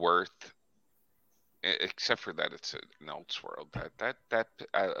worth, except for that it's an Elseworld. That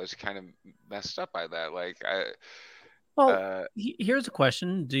I was kind of messed up by that. Here's a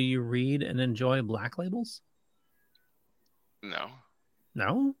question: do you read and enjoy Black Labels? No.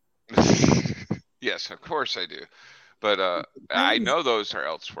 No. Yes, of course I do, but I know those are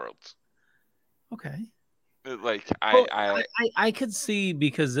Elseworlds. Okay. I could see,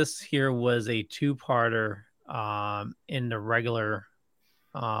 because this here was a 2-parter in the regular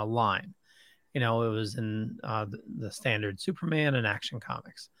line. It was in the standard Superman and Action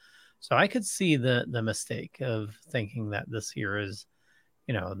Comics. So I could see the mistake of thinking that this here is,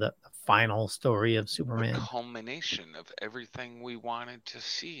 the final story of Superman. The culmination of everything we wanted to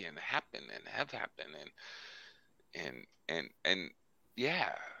see and happen and have happen and yeah.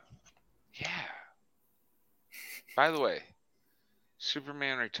 By the way,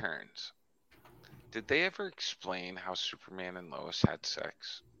 Superman Returns. Did they ever explain how Superman and Lois had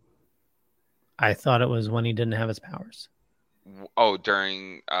sex? I thought it was when he didn't have his powers. Oh,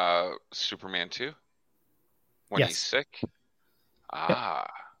 during Superman 2? When he's sick? Ah.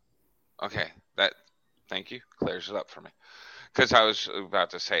 Okay. Thank you. Clears it up for me. Because I was about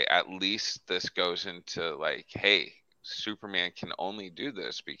to say, at least this goes into hey, Superman can only do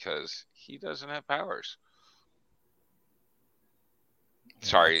this because he doesn't have powers.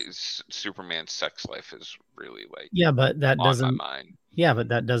 Sorry, Superman's sex life is really like but that on doesn't. my mind. Yeah, but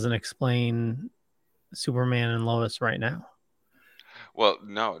that doesn't explain Superman and Lois right now. Well,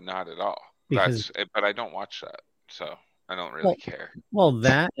 no, not at all. Because- But I don't watch that, so I don't really care. Well,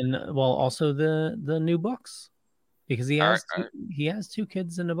 that and also the new books, because he has he has 2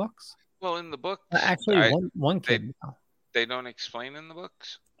 kids in the books. Well, in the books, actually, one kid. They don't explain in the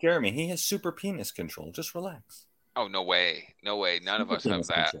books. Jeremy, he has super penis control. Just relax. Oh, no way. None of us have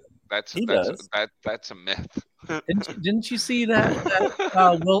that. Control. That's a myth. Didn't you see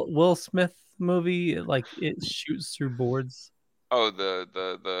that Will Smith movie? Like, it shoots through boards. Oh,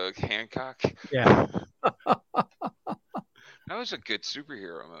 the Hancock. Yeah. That was a good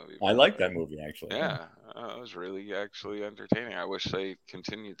superhero movie. I like that movie, actually. Yeah, it was really actually entertaining. I wish they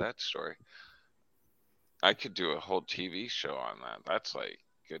continued that story. I could do a whole TV show on that. That's like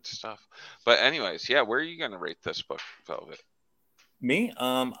good stuff. But anyways, yeah, where are you gonna rate this book, Velvet? Me?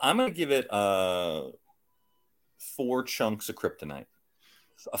 I'm gonna give it 4 chunks of kryptonite.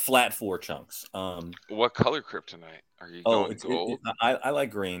 A flat 4 chunks. What color kryptonite are you going gold? I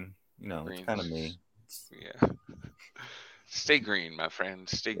like green. You know, it's kind of me. Yeah. Stay green, my friend.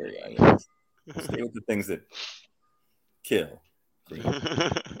 Stay green. Yeah. Stay with the things that kill.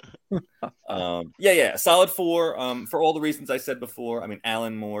 Solid 4. For all the reasons I said before. I mean,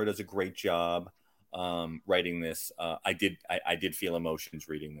 Alan Moore does a great job writing this. I did feel emotions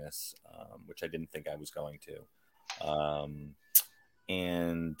reading this, which I didn't think I was going to.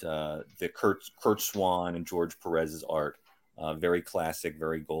 And the Kurt Swan and George Perez's art, very classic,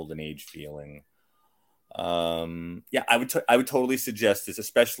 very golden age feeling. I would totally suggest this,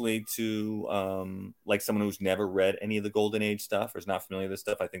 especially to like someone who's never read any of the Golden Age stuff or is not familiar with this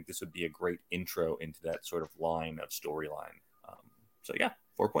stuff. I think this would be a great intro into that sort of line of storyline.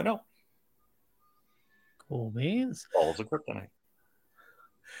 4.0. Cool beans. Balls of kryptonite.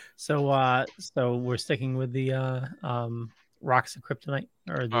 So we're sticking with the rocks of kryptonite,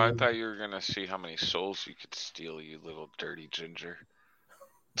 or I thought you were gonna see how many souls you could steal, you little dirty ginger.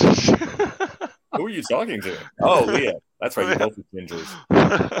 Who are you talking to? Oh, Leah. That's right. You both are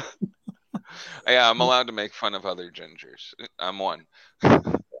gingers. Yeah, I'm allowed to make fun of other gingers. I'm one.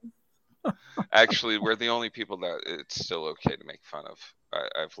 Actually, we're the only people that it's still okay to make fun of.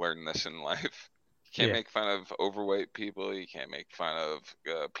 I've learned this in life. You can't make fun of overweight people. You can't make fun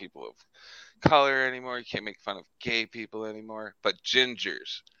of people of color anymore. You can't make fun of gay people anymore. But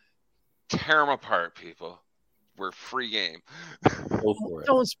gingers, tear them apart, people. We're free game. Go for it.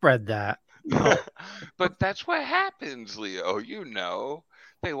 Don't spread that. No. But that's what happens, Leo. You know,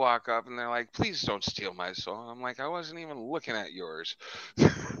 they walk up and they're like, "Please don't steal my soul." And I'm like, "I wasn't even looking at yours."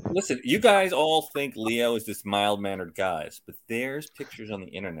 Listen, you guys all think Leo is this mild-mannered guy, but there's pictures on the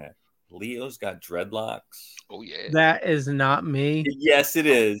internet. Leo's got dreadlocks. Oh yeah. That is not me. Yes, it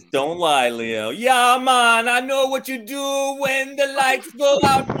is. Don't lie, Leo. Yeah, man. I know what you do when the lights go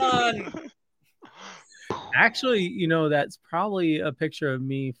out, man. Actually, that's probably a picture of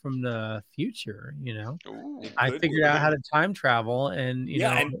me from the future. Ooh, I figured out how to time travel, and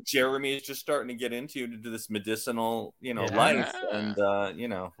and Jeremy is just starting to get into this medicinal, life, and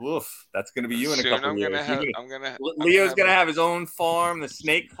woof, that's going to be you in a couple of years. Leo's going to have his own farm, the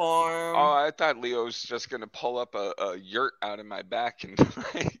snake farm. Oh, I thought Leo was just going to pull up a yurt out of my back and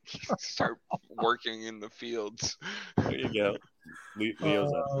start working in the fields. There you go,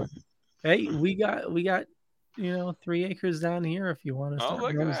 Leo's up. Hey, we got 3 acres down here if you want to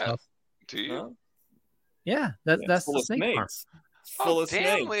start growing stuff. Do you? Yeah, that's full the of snake farm. Full of damn,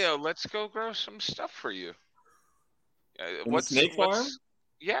 snakes. Leo, let's go grow some stuff for you. What's snake farm?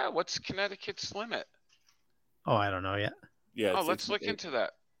 Yeah, what's Connecticut's limit? Oh, I don't know yet. Yeah. Let's look into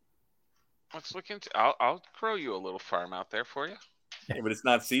that. I'll grow you a little farm out there for you. Yeah, but it's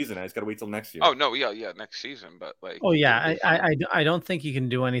not season. I just got to wait till next year. Oh no, yeah, next season. But like, oh yeah, I don't think you can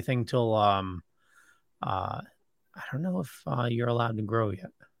do anything till I don't know if you're allowed to grow yet.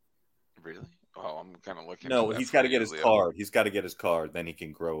 Really? Oh, I'm gonna look into No, that he's got to for get you, his Leo. card. He's got to get his card. Then he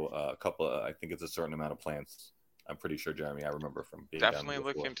can grow a couple of, I think it's a certain amount of plants. I'm pretty sure, Jeremy. I remember from being Definitely down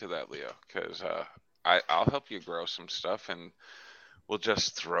look before. into that, Leo, because I'll help you grow some stuff, and we'll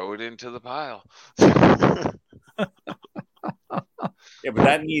just throw it into the pile. Yeah, but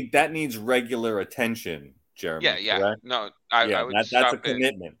that needs regular attention, Jeremy. Yeah. Correct? No, I would that's stop a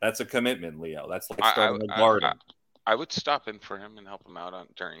commitment. That's a commitment, Leo. That's like I, starting a garden. I would stop in for him and help him out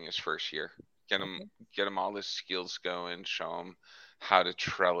during his first year. Get him all his skills going. Show him how to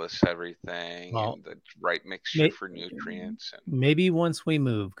trellis everything and the right mixture for nutrients. And maybe once we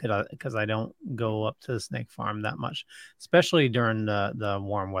move, because I don't go up to the snake farm that much, especially during the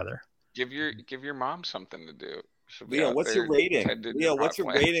warm weather. give your mom something to do. Should be Leo, out what's there your rating? tending to Leo, what's your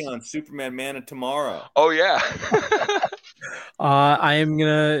rot plants. rating on Superman Man of Tomorrow? Oh yeah. I'm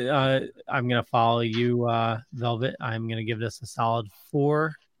gonna follow you, Velvet. I'm gonna give this a solid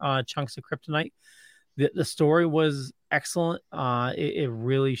 4 chunks of kryptonite. The story was excellent. It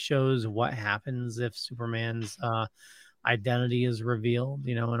really shows what happens if Superman's identity is revealed,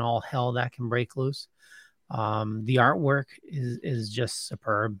 and all hell that can break loose. The artwork is just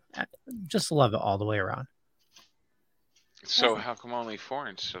superb. Just love it all the way around. So how come only 4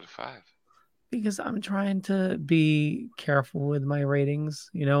 instead of 5? Because I'm trying to be careful with my ratings.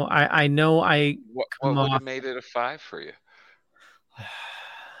 I know I What come would off have made it a 5 for you?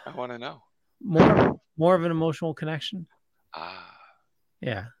 I want to know. more of an emotional connection.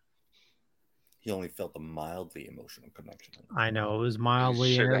 Yeah. He only felt a mildly emotional connection. I know it was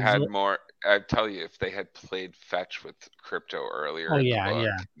mildly. Should and have it was- had more. I tell you, if they had played fetch with Crypto earlier Oh, in yeah, the book,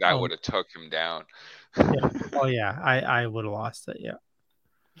 yeah. that Oh. would have took him down. Yeah. Oh yeah, I would have lost it. Yeah.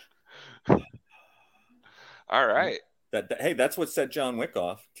 All right. Hey, that's what set John Wick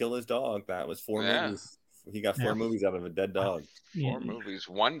off. Kill his dog. That was 4 Yeah. movies. He got 4 movies out of a dead dog. 4 movies,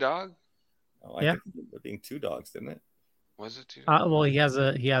 1 dog. Oh, I Yeah. think it was being 2 dogs, didn't it? Was it 2? Well, he has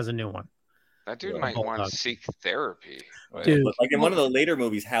a new one. That dude Yeah. might Hold want on. to seek therapy. Like, Dude. But like in one of the later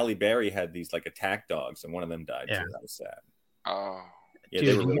movies, Halle Berry had these like attack dogs, and one of them died Yeah. too. That was sad. oh, Yeah, Dude,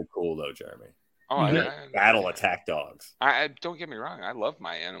 they were you- really cool though, Jeremy. oh, You I, Battle attack dogs. I don't get me wrong. I love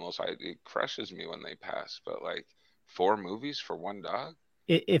my animals. It crushes me when they pass. But like 4 movies for 1 dog.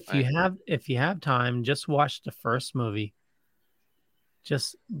 If you have time, just watch the first movie.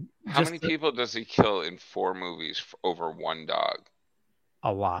 How many people does he kill in 4 movies over 1 dog?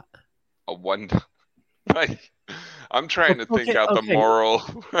 A lot. A 1 dog. Like, I'm trying to think Okay, out the okay. moral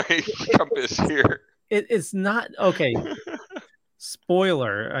compass here. It's not okay.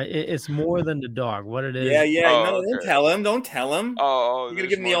 Spoiler: it's more than the dog. What it is? Yeah. Oh, No, okay. Don't tell him. Oh, You're gonna there's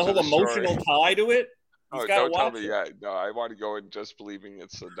give me a more to whole the story. emotional tie to it. He's Oh, gotta don't tell watch me it. yet. No, I want to go in just believing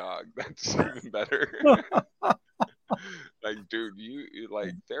it's a dog. That's even better. Like, dude, you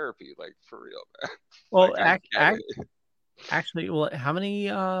like therapy, like for real, man. Well, Like, I get it. actually, well, how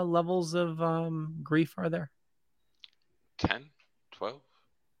many levels of grief are there? 10, 12?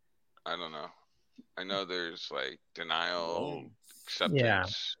 I don't know. I know there's like denial, acceptance, Yeah.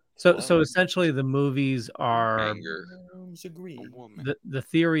 So essentially, the movies are anger. Agree. A woman. the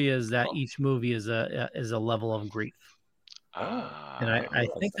theory is that Oh. each movie is a level of grief, and I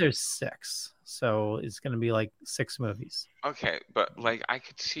think there's 6, so it's going to be like 6 movies. Okay, but like I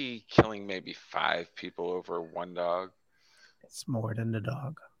could see killing maybe 5 people over 1 dog. It's more than the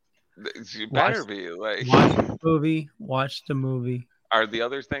dog. It better be like. Watch the movie. Are the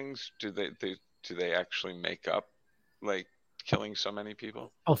other things? Do they actually make up like killing so many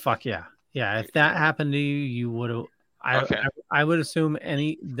people? Oh fuck yeah, yeah! If that happened to you, you would have. Okay. I would assume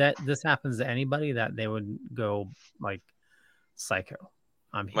that this happens to anybody that they would go like psycho.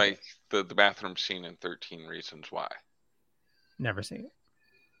 I'm here. Like the bathroom scene in 13 Reasons Why. Never seen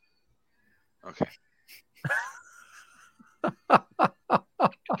it. Okay.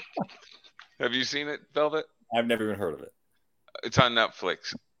 Have you seen it, Velvet? I've never even heard of it. It's on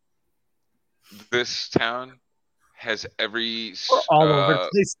Netflix. This town has every We're all over the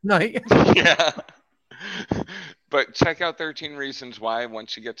place tonight. yeah. But check out 13 Reasons Why.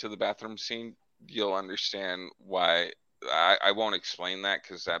 Once you get to the bathroom scene, you'll understand why. I won't explain that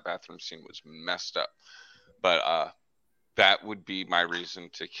because that bathroom scene was messed up. But that would be my reason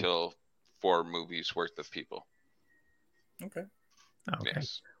to kill 4 movies worth of people. Okay. Okay.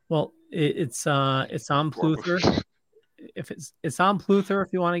 Yes. Well, it's on 4 Pluther. movies. If it's on Pluther,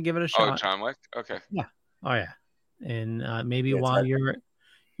 if you want to give it a Oh, shot. John Wick? Okay. Oh yeah, and maybe Yeah, it's while hard.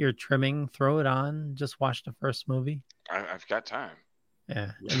 you're trimming, throw it on. Just watch the first movie. I've got time.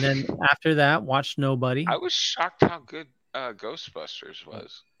 Yeah, and then after that, watch Nobody. I was shocked how good Ghostbusters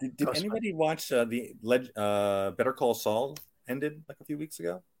was. Did anybody watch Better Call Saul ended like a few weeks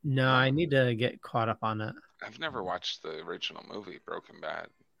ago? No, I need to get caught up on that. I've never watched the original movie, Breaking Bad.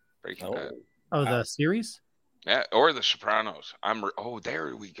 Oh, the series? Yeah, or The Sopranos.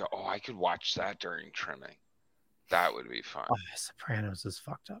 There we go. Oh, I could watch that during trimming. That would be fun. Oh, Sopranos is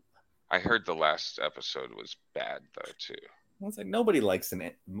fucked up. I heard the last episode was bad though too. Well, it's like nobody likes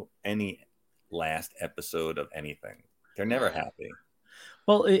any last episode of anything. They're never happy.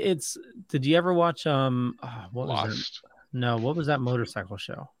 Well, it's. Did you ever watch what was Lost. that? No, what was that motorcycle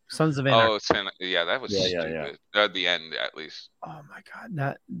show? Sons of Anarchy. Yeah, that was stupid. At the end, at least. Oh my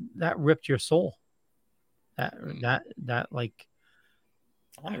god, that ripped your soul. That like.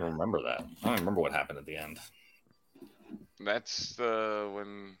 I don't even remember that. I don't remember what happened at the end. That's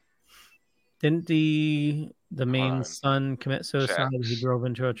when. Didn't the The main son commit suicide. He drove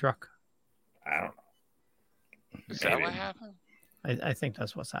into a truck. I don't know. Is that what happened? I think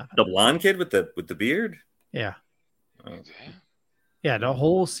that's what's happened. The blonde kid with the beard? Yeah. Oh. Yeah, the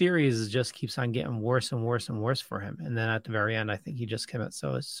whole series just keeps on getting worse and worse and worse for him. And then at the very end, I think he just commits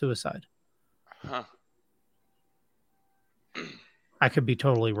suicide. Huh. I could be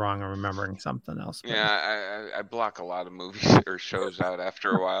totally wrong or remembering something else. But... Yeah, I block a lot of movies or shows out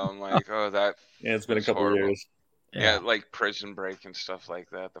after a while. I'm like, oh, that. Yeah, it's been a couple of years. Yeah, like Prison Break and stuff like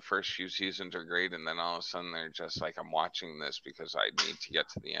that. The first few seasons are great, and then all of a sudden they're just like, I'm watching this because I need to get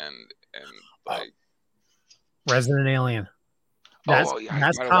to the end. And like Resident Alien. That's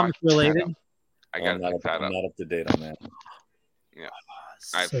comic related. I gotta pick that up. I'm not up to date on that. Yeah,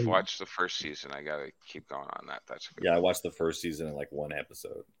 I've watched the first season. I gotta keep going on that. That's a good I watched the first season in like one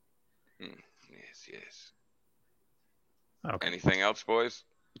episode. Yes. Okay. Anything else, boys?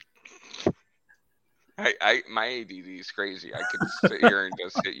 My ADD is crazy. I could sit here and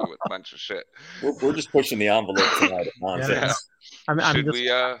just hit you with a bunch of shit. We're just pushing the envelope tonight. Nonsense. Yeah. Should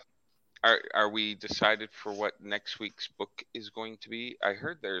we? Are we decided for what next week's book is going to be? I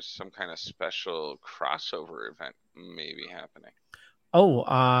heard there's some kind of special crossover event maybe happening.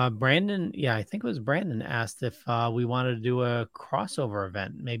 Oh, Brandon. Yeah, I think it was Brandon asked if we wanted to do a crossover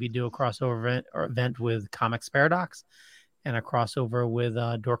event. Maybe do a crossover event with Comics Paradox and a crossover with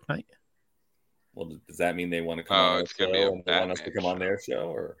Dork Knight. Well, does that mean they want to come on our show and they want us to come on their show?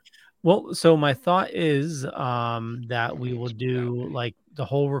 Or well, so my thought is that we will do like the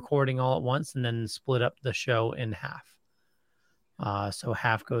whole recording all at once and then split up the show in half. So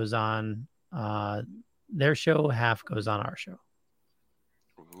half goes on their show, half goes on our show.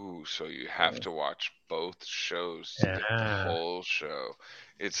 Ooh, so you have to watch both shows to get the whole show.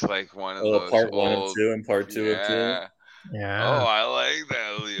 It's like one of those part 1 of 2 and part 2 of 2. Yeah. Oh, I like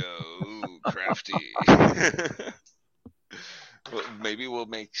that, Leo. Ooh, crafty. Well, maybe we'll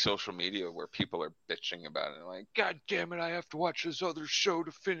make social media where people are bitching about it. Like, God damn it, I have to watch this other show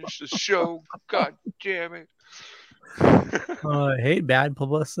to finish the show. God damn it. Hey, bad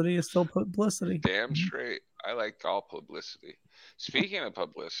publicity is still publicity. Damn straight. I like all publicity. Speaking of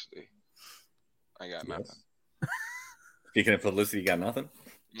publicity, I got nothing. Speaking of publicity, you got nothing?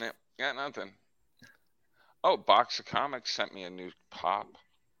 Yep, got nothing. Oh, Box of Comics sent me a new pop.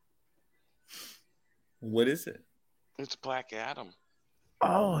 What is it? It's Black Adam.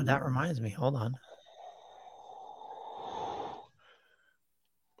 Oh, that reminds me. Hold on.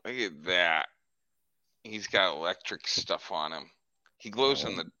 Look at that. He's got electric stuff on him. He glows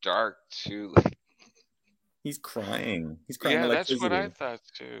in the dark, too. He's crying. He's crying. Yeah, like that's what I thought,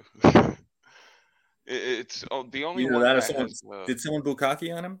 too. It's the only one that has, did someone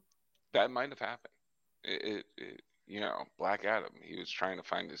bukkake on him? That might have happened. Black Adam. He was trying to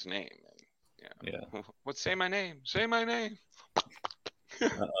find his name. And, say my name. Say my name.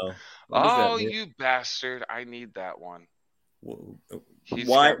 Uh-oh. Oh, you bastard. I need that one.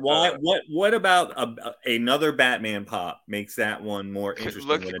 Why? What about another Batman pop makes that one more interesting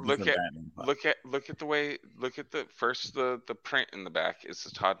than a different Batman pop? Look at the print in the back is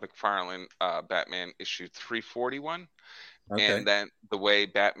the Todd McFarlane Batman issue 341. Okay. And then the way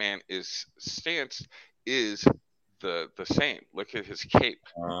Batman is stanced is the same. Look at his cape.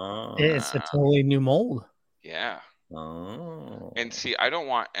 Oh. It's a totally new mold. Yeah. Oh. And see, I don't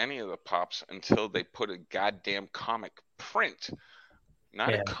want any of the pops until they put a goddamn comic print.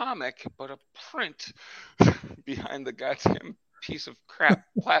 Not a comic, but a print behind the goddamn piece of crap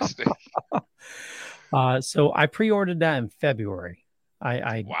plastic. So I pre-ordered that in February.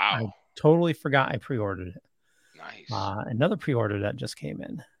 I totally forgot I pre-ordered it. Nice. Another pre-order that just came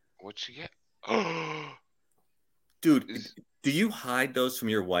in. What'd you get? Dude, do you hide those from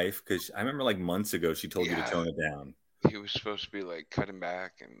your wife? Because I remember like months ago she told you to tone it down. He was supposed to be like cutting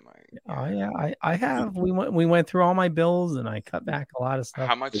back and like. Oh yeah, I have. We went through all my bills and I cut back a lot of stuff.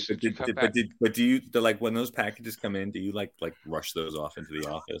 How much did you cut back? But do you like when those packages come in? Do you like rush those off into the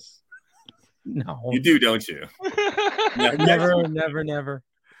office? No, you do, don't you? Never.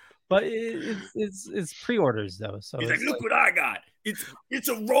 But it's pre-orders though. So he's like, look what I got. It's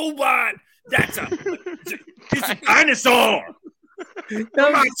a robot. It's a dinosaur.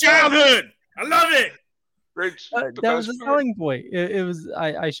 From my childhood. I love it. That was a selling point. It was.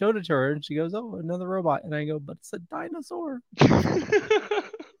 I showed it to her, and she goes, "Oh, another robot." And I go, "But it's a dinosaur."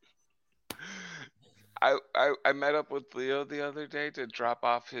 I met up with Leo the other day to drop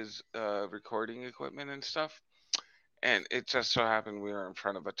off his recording equipment and stuff, and it just so happened we were in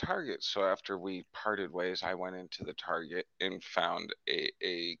front of a Target. So after we parted ways, I went into the Target and found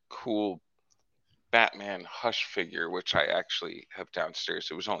a cool Batman Hush figure, which I actually have downstairs.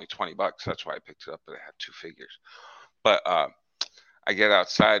 It was only $20. That's why I picked it up, but it had 2 figures. But I get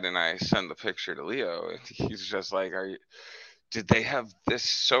outside and I send the picture to Leo, and he's just like, did they have this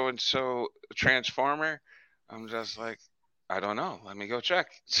so-and-so Transformer? I'm just like, I don't know. Let me go check.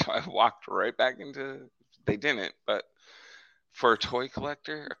 So I walked right back into, they didn't, but for a toy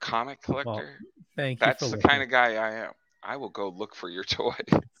collector, a comic collector, that's the kind of guy I am. I will go look for your toy.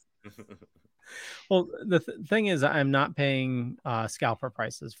 Well, the thing is, I'm not paying scalper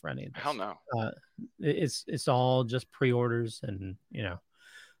prices for any of this. Hell no. It's all just pre-orders, and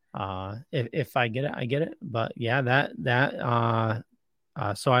if I get it, I get it. But yeah, that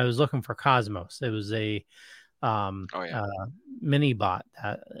so I was looking for Cosmos. It was a mini bot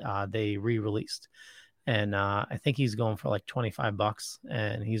that they re-released, and I think he's going for like $25,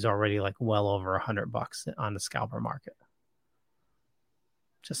 and he's already like well over $100 on the scalper market.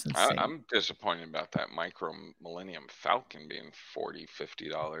 Just insane. I'm disappointed about that Micro Millennium Falcon being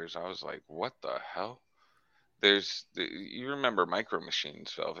 $40-$50. I was like, what the hell? You remember Micro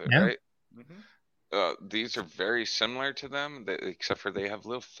Machines, Velvet, right? Mm-hmm. These are very similar to them, except for they have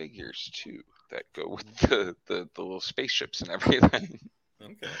little figures too that go with the little spaceships and everything.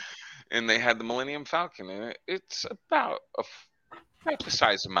 Okay. And they had the Millennium Falcon, and it's about the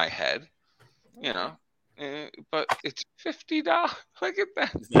size of my head, but it's $50. Look at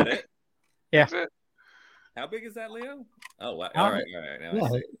that. Is that it? Yeah. It. How big is that, Leo? Oh, wow. All right. Now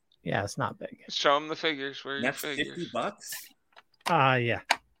yeah, it's not big. Show them the figures. Where are your figures? That's $50? Yeah.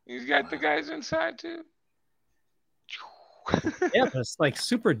 He's got the guys inside too. Yeah, but it's like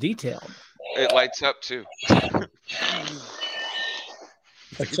super detailed. It lights up too. But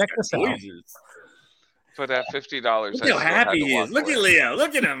check this out. But at $50, look how happy he is. Look at Leo.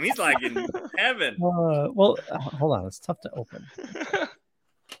 Look at him. He's like in heaven. Well, hold on. It's tough to open.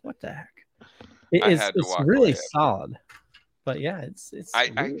 What the heck? It's really solid. But yeah, it's. I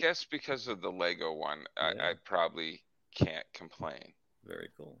guess because of the Lego one, I probably can't complain. Very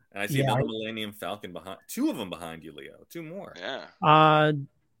cool. And I see another Millennium Falcon behind. 2 of them behind you, Leo. 2 more. Yeah.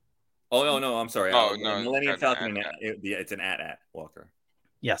 Oh no, I'm sorry. Oh no, Millennium Falcon. It's an AT-AT Walker.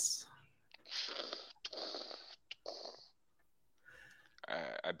 Yes.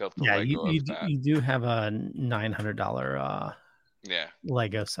 I built the Lego of that. You do have a $900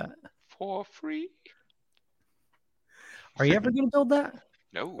 Lego set for free. Are you ever going to build that?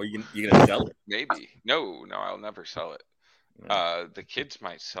 No. Or you going to sell it? Maybe. No, I'll never sell it. Yeah. The kids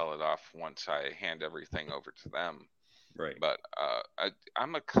might sell it off once I hand everything over to them. Right. But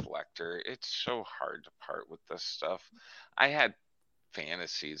I'm a collector. It's so hard to part with this stuff. I had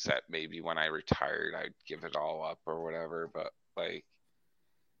fantasies that maybe when I retired, I'd give it all up or whatever. But like,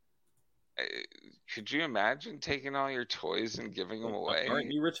 could you imagine taking all your toys and giving them away?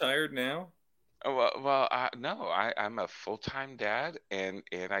 Aren't you retired now? Well, no. I'm a full-time dad, and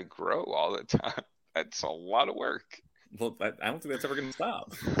I grow all the time. That's a lot of work. Well, I don't think that's ever going to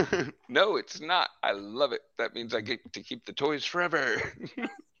stop. No, it's not. I love it. That means I get to keep the toys forever.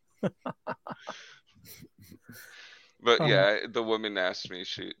 But yeah, the woman asked me,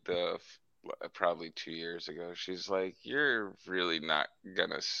 probably 2 years ago, she's like, "You're really not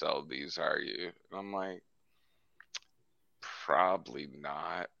gonna sell these, are you?" And I'm like, "Probably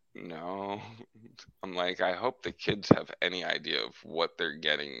not. No." I'm like, I hope the kids have any idea of what they're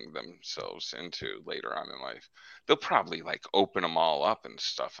getting themselves into later on in life. They'll probably like open them all up and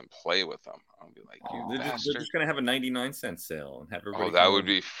stuff and play with them. I'll be like, they're just gonna have a 99-cent sale and have everybody. Oh, that would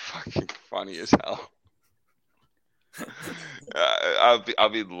be fucking funny as hell. I'll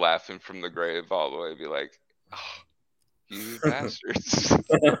be laughing from the grave all the way. Be like, oh, you bastards!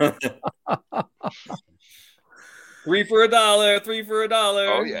 3 for $1. 3 for $1.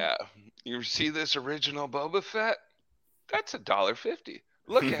 Oh yeah, you see this original Boba Fett? That's $1.50.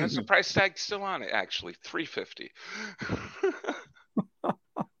 Look, it has the price tag still on it. Actually, $3.50.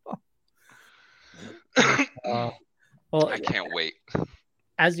 Well, I can't wait.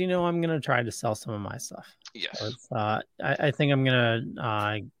 As you know, I'm going to try to sell some of my stuff. Yes. So I think I'm going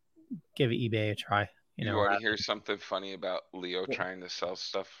to give eBay a try. You want to hear something funny about Leo trying to sell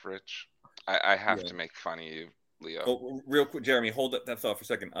stuff, Rich? I have to make fun of you, Leo. Oh, real quick, Jeremy, hold that thought for a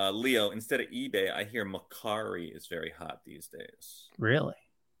second. Leo, instead of eBay, I hear Mercari is very hot these days. Really?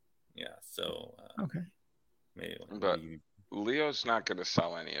 Yeah. So okay. But Leo's not going to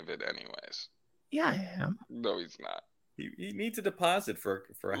sell any of it anyways. Yeah, I am. No, he's not. He needs a deposit for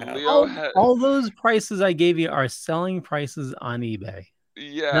a house. All those prices I gave you are selling prices on eBay.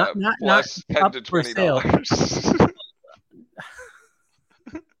 Yeah, plus $10 to $20.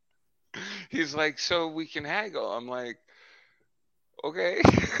 He's like, so we can haggle. I'm like, okay.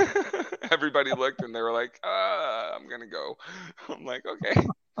 everybody looked and they were like, I'm gonna go. I'm like, okay,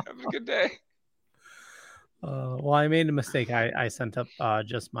 have a good day. Well, I made a mistake. I sent up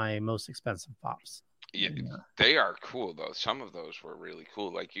just my most expensive pops. Yeah, they are cool though. Some of those were really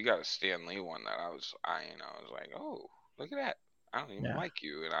cool. Like you got a Stan Lee one that I was eyeing. I was like, oh, look at that. I don't even like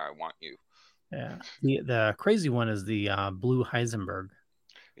you, and I want you. Yeah. The crazy one is the blue Heisenberg.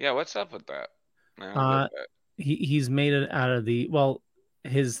 Yeah, what's up with that? He's made it out of the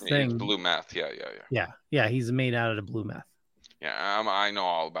his thing. Blue meth. Yeah. He's made out of the blue meth. Yeah, I know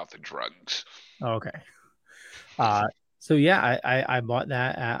all about the drugs. Oh, okay. So yeah, I bought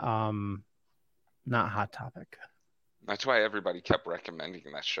that at not Hot Topic. That's why everybody kept recommending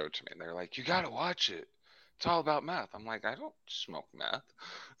that show to me. They're like, you gotta watch it. It's all about meth. I'm like, I don't smoke meth.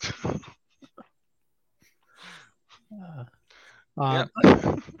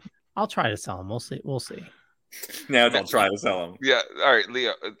 I'll try to sell them. We'll see. Now don't try to sell them. Yeah. All right,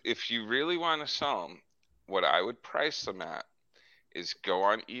 Leo. If you really want to sell them, what I would price them at is go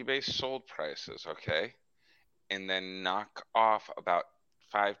on eBay sold prices, okay, and then knock off about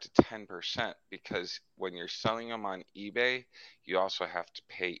 5 to 10%, because when you're selling them on eBay, you also have to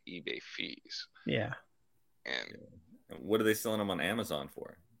pay eBay fees. Yeah. And what are they selling them on Amazon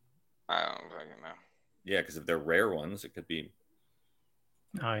for? I don't fucking know. Yeah, because if they're rare ones, it could be.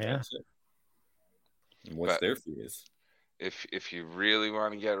 Oh yeah. What's their fees? If you really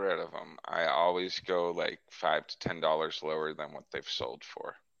want to get rid of them, I always go like $5 to $10 lower than what they've sold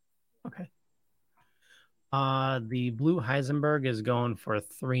for. Okay. The blue Heisenberg is going for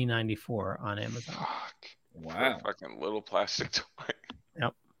 $3.94 on Amazon. Fuck. Wow. For a fucking little plastic toy.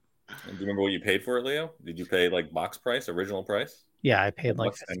 Yep. And do you remember what you paid for it, Leo? Did you pay like box price, original price? Yeah, I paid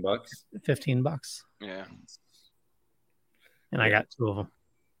like $10. $15. Yeah. And I got 2 of them.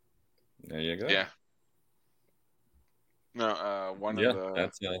 There you go. Yeah. No, of the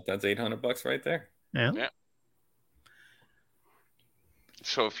that's $800 right there. Yeah.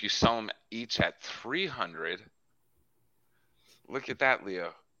 So if you sell them each at $300, look at that,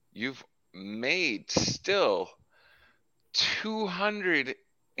 Leo. You've made still $285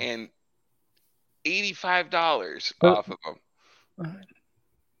 off of them.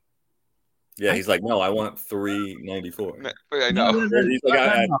 Yeah, he's like, no, I want $3.94. I know. He's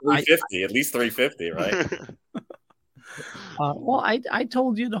like, $3.50, at least $3.50, right? Well, I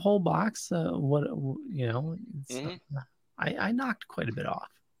told you the whole box. I knocked quite a bit off.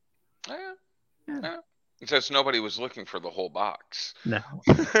 Yeah. It's just nobody was looking for the whole box. No.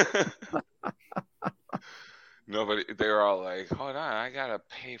 Nobody. They were all like, hold on, I gotta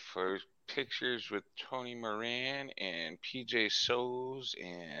pay for pictures with Tony Moran and PJ Soles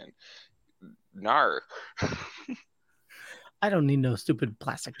and Nar. I don't need no stupid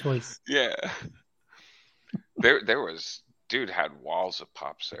plastic toys. Yeah. There was, dude had walls of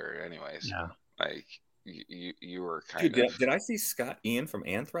pops there anyways. Yeah. Like you were kind of. Did I see Scott Ian from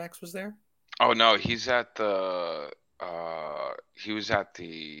Anthrax was there? Oh no, he's at the he was at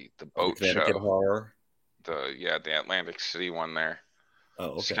the boat show. Horror. The Atlantic City one there. Oh,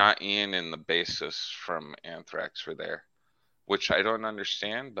 okay. Scott Ian and the bassist from Anthrax were there, which I don't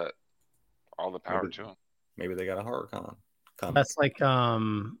understand, but all the power to them. Maybe they got a horror con. That's like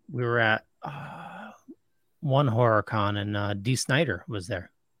we were at one horror con and Dee Snider was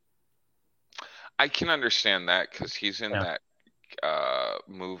there. I can understand that because he's in that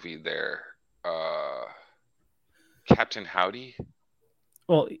movie there, Captain Howdy.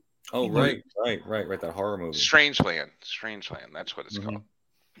 Well, right, that horror movie. Strangeland, that's what it's called.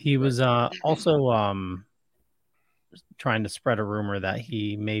 He was also trying to spread a rumor that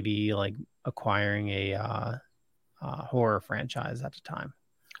he may be like acquiring a horror franchise at the time.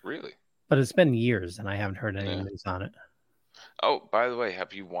 Really? But it's been years and I haven't heard any news on it. Oh, by the way,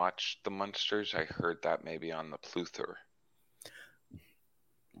 have you watched The Munsters? I heard that maybe on the Pluther.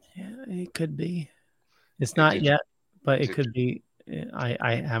 Yeah, it could be. It's not yet, but it could be.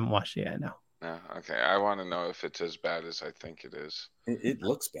 I haven't watched it yet. No. No, okay. I want to know if it's as bad as I think it is. It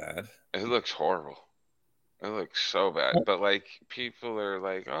looks bad. It looks horrible. It looks so bad. But like people are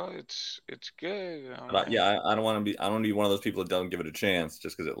like, "Oh, it's good." I don't want to be. I don't need one of those people that don't give it a chance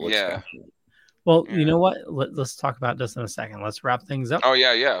just because it looks bad. Well, you know what? Let's talk about this in a second. Let's wrap things up. Oh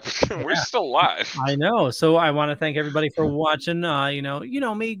yeah. We're still live. I know. So I want to thank everybody for watching. You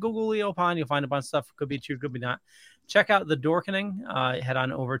know me, Google Leo Pond. You'll find a bunch of stuff. Could be true, could be not. Check out The Dorkening. Head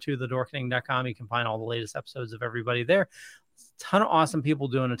on over to thedorkening.com. You can find all the latest episodes of everybody there. A ton of awesome people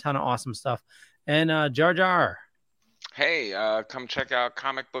doing a ton of awesome stuff. And Jar Jar. Hey, come check out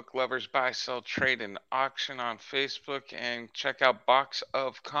Comic Book Lovers Buy, Sell, Trade, and Auction on Facebook. And check out Box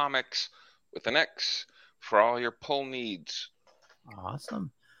of Comics with an X for all your pull needs.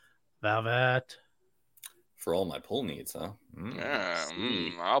 Awesome. Velvet. For all my pull needs, huh?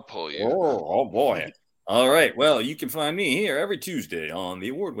 I'll pull you. Oh boy. All right. Well, you can find me here every Tuesday on the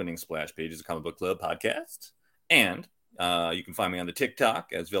award-winning Splash Pages Comic Book Club podcast. And you can find me on the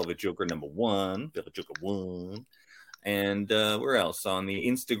TikTok as Velvet Joker #1, Velvet Joker 1. And where else? On the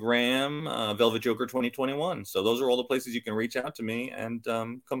Instagram, Velvet Joker 2021. So those are all the places you can reach out to me and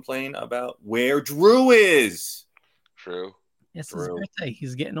complain about where Drew is. True. It's his birthday.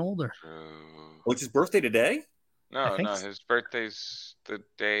 He's getting older. True. Oh, it's his birthday today? No, his birthday's the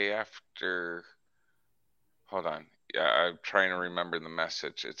day after. Hold on. Yeah, I'm trying to remember the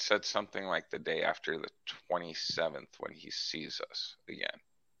message. It said something like the day after the 27th when he sees us again.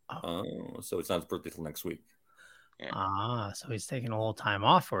 Oh, so it's not his birthday till next week. Yeah. So he's taking a little time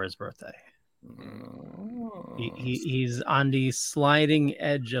off for his birthday. He's on the sliding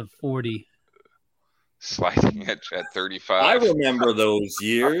edge of 40. Sliding edge at 35. I remember those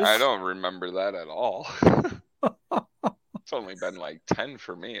years. I don't remember that at all. It's only been like 10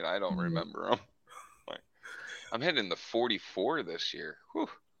 for me, and I don't remember them. I'm hitting the 44 this year. Whew.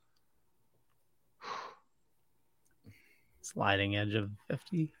 Sliding edge of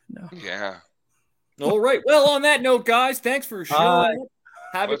 50? No. Yeah. All right. Well, on that note, guys, thanks for showing up.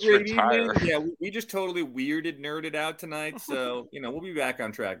 Have Let's a great retire. evening. Yeah, we just totally nerded out tonight. So, we'll be back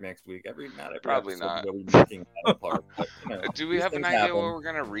on track next week. Not every Probably episode not. will be making that apart, but, Do we these have an things idea happen. what we're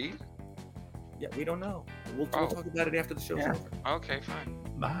going to read? Yeah, we don't know. We'll talk about it after the show's over. Okay,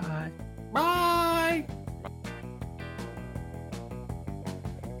 fine. Bye. Bye.